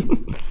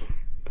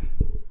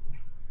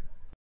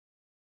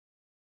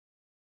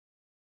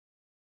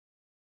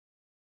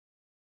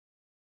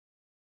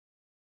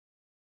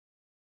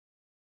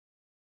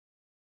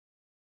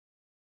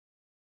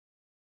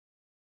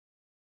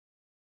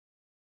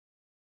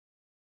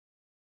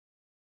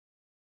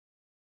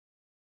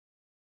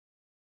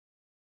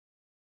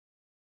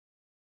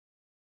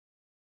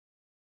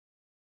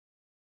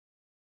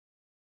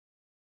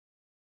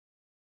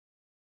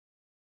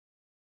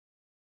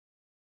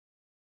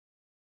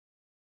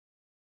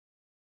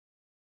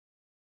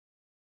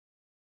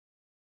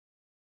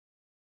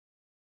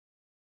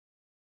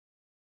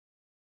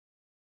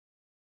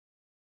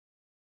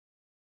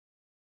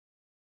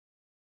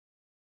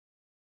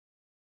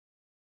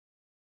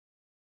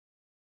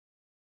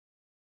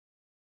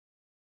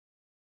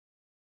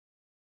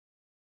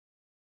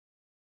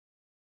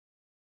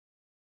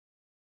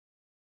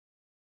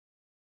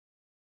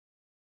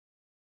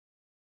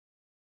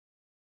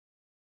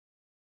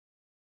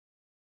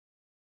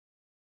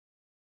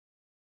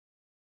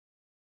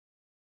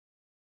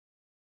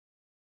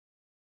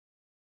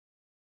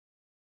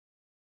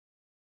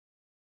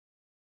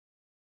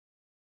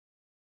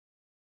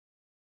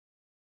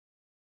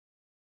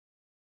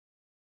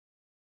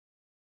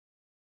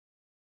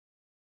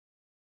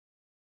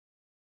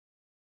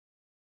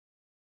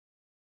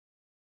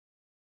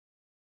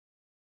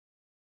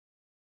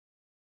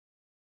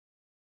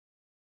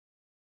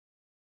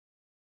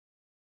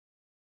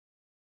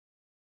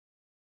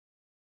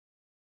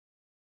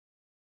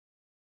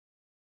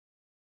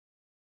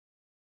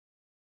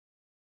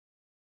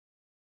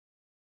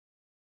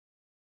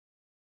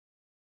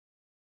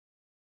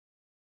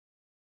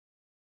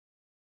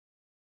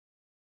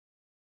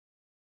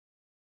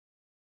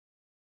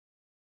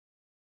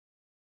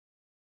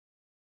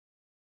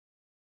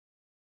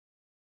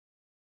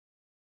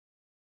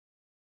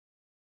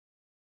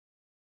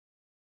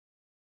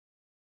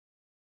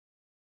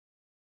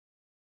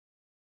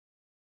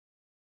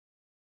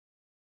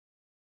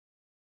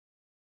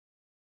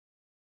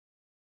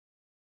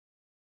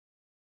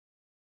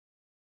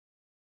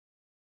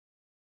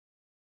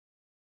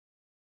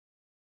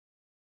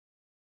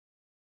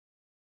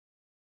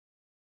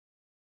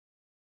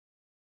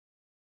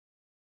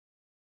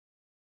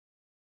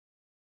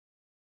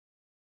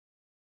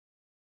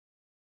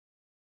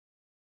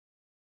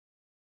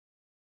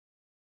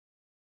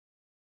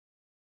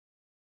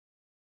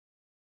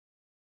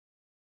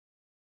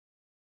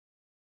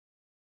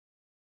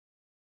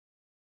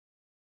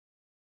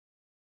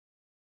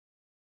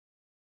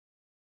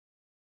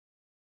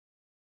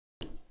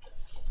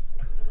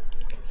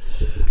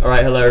 All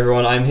right, hello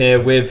everyone. I'm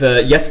here with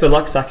Jesper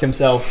Luxack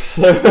himself.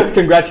 So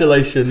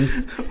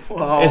congratulations.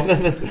 Wow.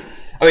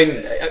 I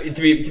mean,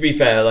 to be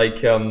fair,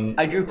 like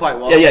I drew quite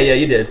well. Yeah,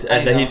 you did,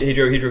 and he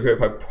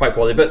drew quite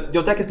poorly. But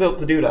your deck is built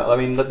to do that. I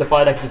mean, the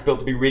fire deck is just built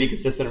to be really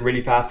consistent, and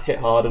really fast, hit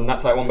hard, and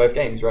that's how it won both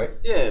games, right?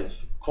 Yeah,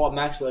 quad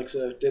max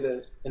Alexa did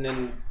it, and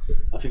then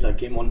I think like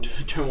game 1,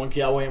 turn 1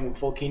 Kiawe and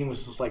Volcano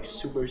was just like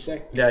super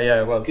sick. Yeah,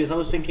 it was. Because I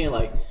was thinking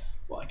like,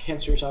 well, I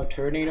can't search out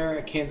Terminator,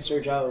 I can't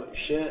search out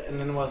shit, and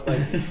then it was like,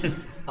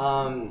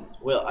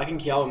 well, I can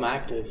Kiawe him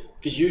active,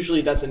 because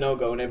usually that's a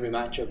no-go in every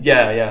matchup.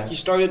 Yeah. He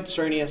started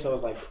Xerneas, I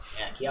was like,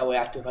 yeah, Kiawe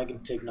active, I can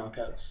take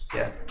knockouts.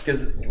 Yeah,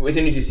 because as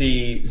soon as you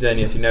see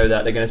Xerneas, you know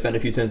that they're going to spend a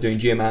few turns doing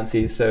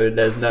geomancy, so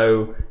there's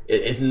no,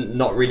 it's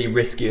not really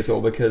risky at all,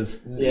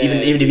 because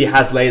even if he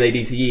has Lele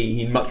DCE,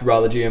 he'd much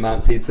rather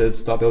geomancy to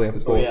start building up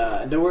his board. Oh,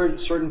 yeah, and there were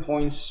certain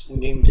points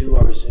in game 2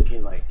 where I was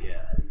thinking like,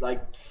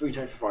 like 3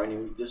 turns before I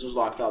knew this was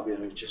locked up, it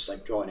was just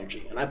like draw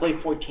energy, and I played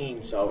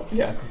 14, so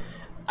yeah,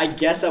 I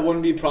guess that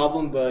wouldn't be a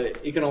problem, but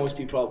it can always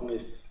be a problem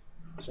if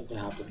something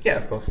happens. Yeah,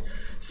 of course.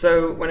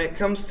 So when it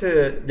comes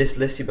to this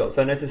list you built,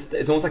 so I noticed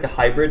it's almost like a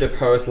hybrid of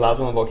her,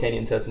 Salazzle, and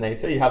Volcanian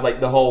Turtonator. You have like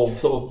the whole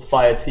sort of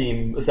fire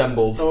team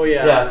assembled. Oh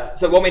yeah. Yeah.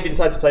 So what made you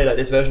decide to play like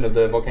this version of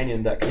the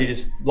Volcanian deck? You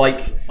just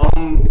like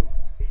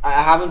I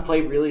haven't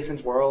played really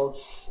since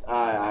Worlds.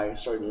 I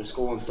started with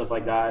school and stuff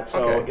like that.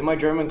 So in my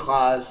German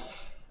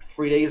class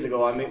 3 days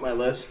ago, I made my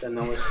list and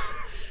I was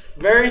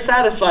very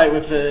satisfied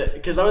with it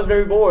because I was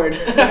very bored.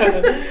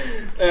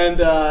 And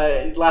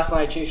last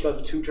night I changed up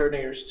to 2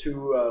 Turtonators,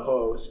 2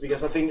 Hoes,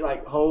 because I think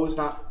like Ho's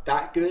not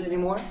that good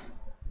anymore.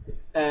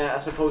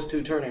 as opposed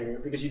to Terminator,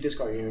 because you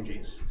discard your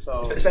energies.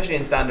 So especially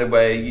in standard,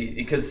 where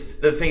because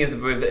the thing is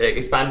with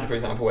expanded, for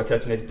example, where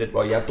Terminator did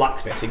well, you have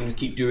blacksmith, so you can just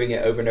keep doing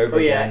it over and over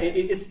again.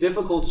 It's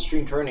difficult to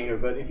stream Terminator,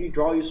 but if you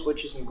draw your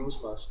switches in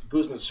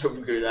Guzma's so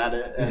good at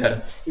it. And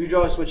if you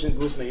draw a switch in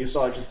Guzma, you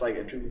saw just like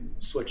a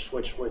switch.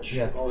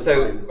 Yeah. All the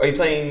So time. are you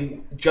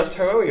playing just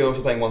Ho, or are you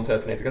also playing one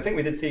Terminator? I think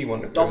we did see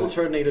one. Double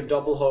Terminator,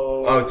 double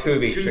Ho. Oh, 2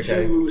 of each. Two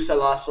Okay.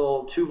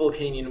 Salazzle, 2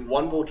 Volcanion,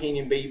 1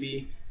 Volcanion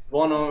baby,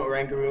 1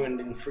 Orangaroo, and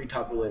then 3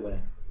 Tapu Lele.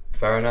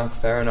 Fair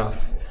enough.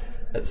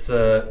 It's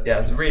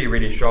it's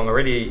really strong. I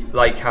really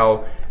like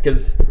how,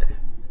 because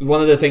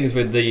one of the things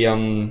with the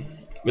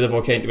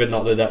volcano, with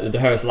not the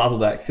Harris Salazzle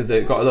deck, because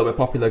it got a little bit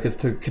popular because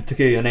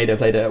Takuya Nada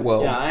played it at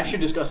Worlds. Yeah, I actually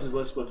discussed his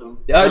list with him.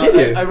 Oh, did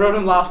you? I wrote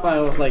him last night.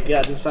 I was like,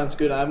 yeah, this sounds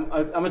good.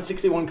 I'm at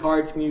 61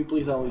 cards. Can you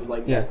please always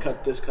like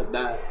cut this, cut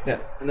that? Yeah.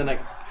 And then I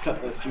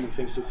cut a few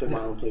things to fit my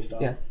own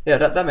playstyle. Yeah,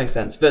 that makes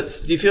sense.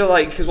 But do you feel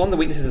like, because one of the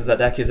weaknesses of that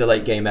deck is a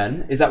late game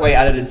end, is that why you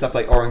added in stuff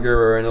like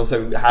Oranguru and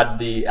also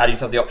added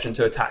yourself the option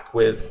to attack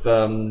with,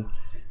 I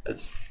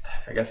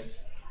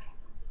guess,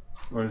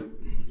 what is it?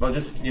 Well,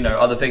 just,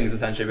 other things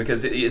essentially,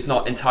 because it's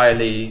not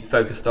entirely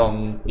focused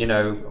on,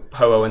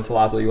 Ho-Oh and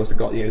Salazzle. You also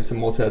got, some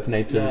more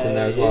Turtonators in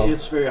there as well.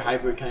 It's very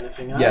hybrid kind of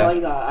thing. I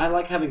like that. I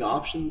like having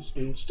options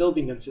and still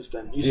being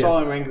consistent. You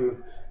saw in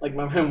Rangu, like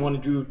my friend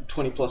wanted to do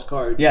 20 plus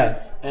cards.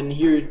 Yeah. And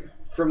here,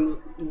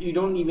 you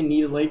don't even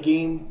need a late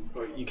game,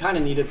 or you kind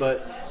of need it, but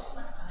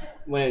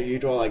when you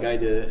draw like I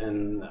did,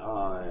 and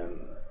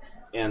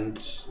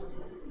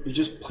you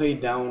just play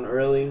down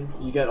early,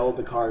 you get all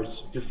the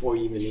cards before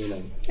you even need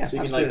them. Yeah, so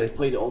you can like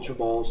play the Ultra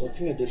Balls. I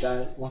think I did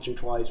that once or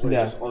twice, where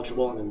it's just Ultra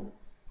Ball and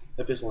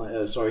then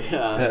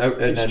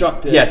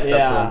Instructed. Yes,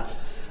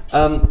 that's the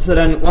one. So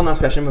then, one last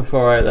question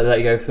before I let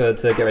you go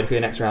to get ready for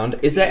your next round.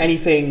 Is there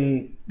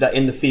anything that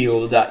in the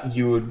field that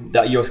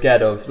you're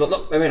scared of?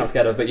 Look, maybe not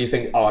scared of, but you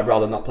think, I'd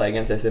rather not play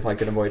against this if I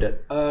could avoid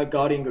it.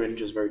 Guardian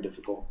Greninja is very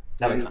difficult.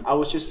 I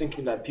was just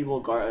thinking that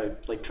people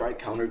try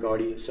counter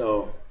Guardian,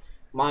 so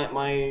my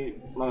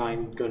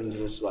mind going into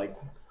this like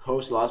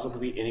host Salazzle could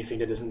be anything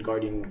that isn't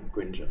Guardian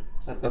Greninja.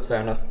 That's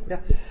fair enough. Yeah,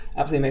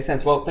 absolutely makes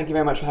sense. Well, thank you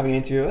very much for having an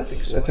interview with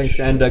us. Thanks,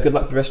 and good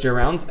luck for the rest of your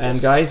rounds. And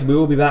guys, we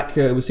will be back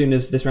as soon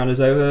as this round is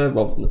over.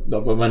 Well,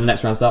 when the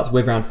next round starts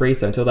with round 3.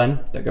 So until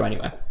then, don't go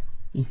anywhere.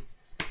 There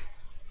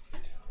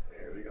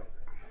we go.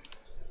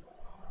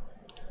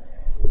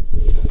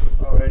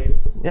 Alrighty.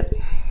 Yep.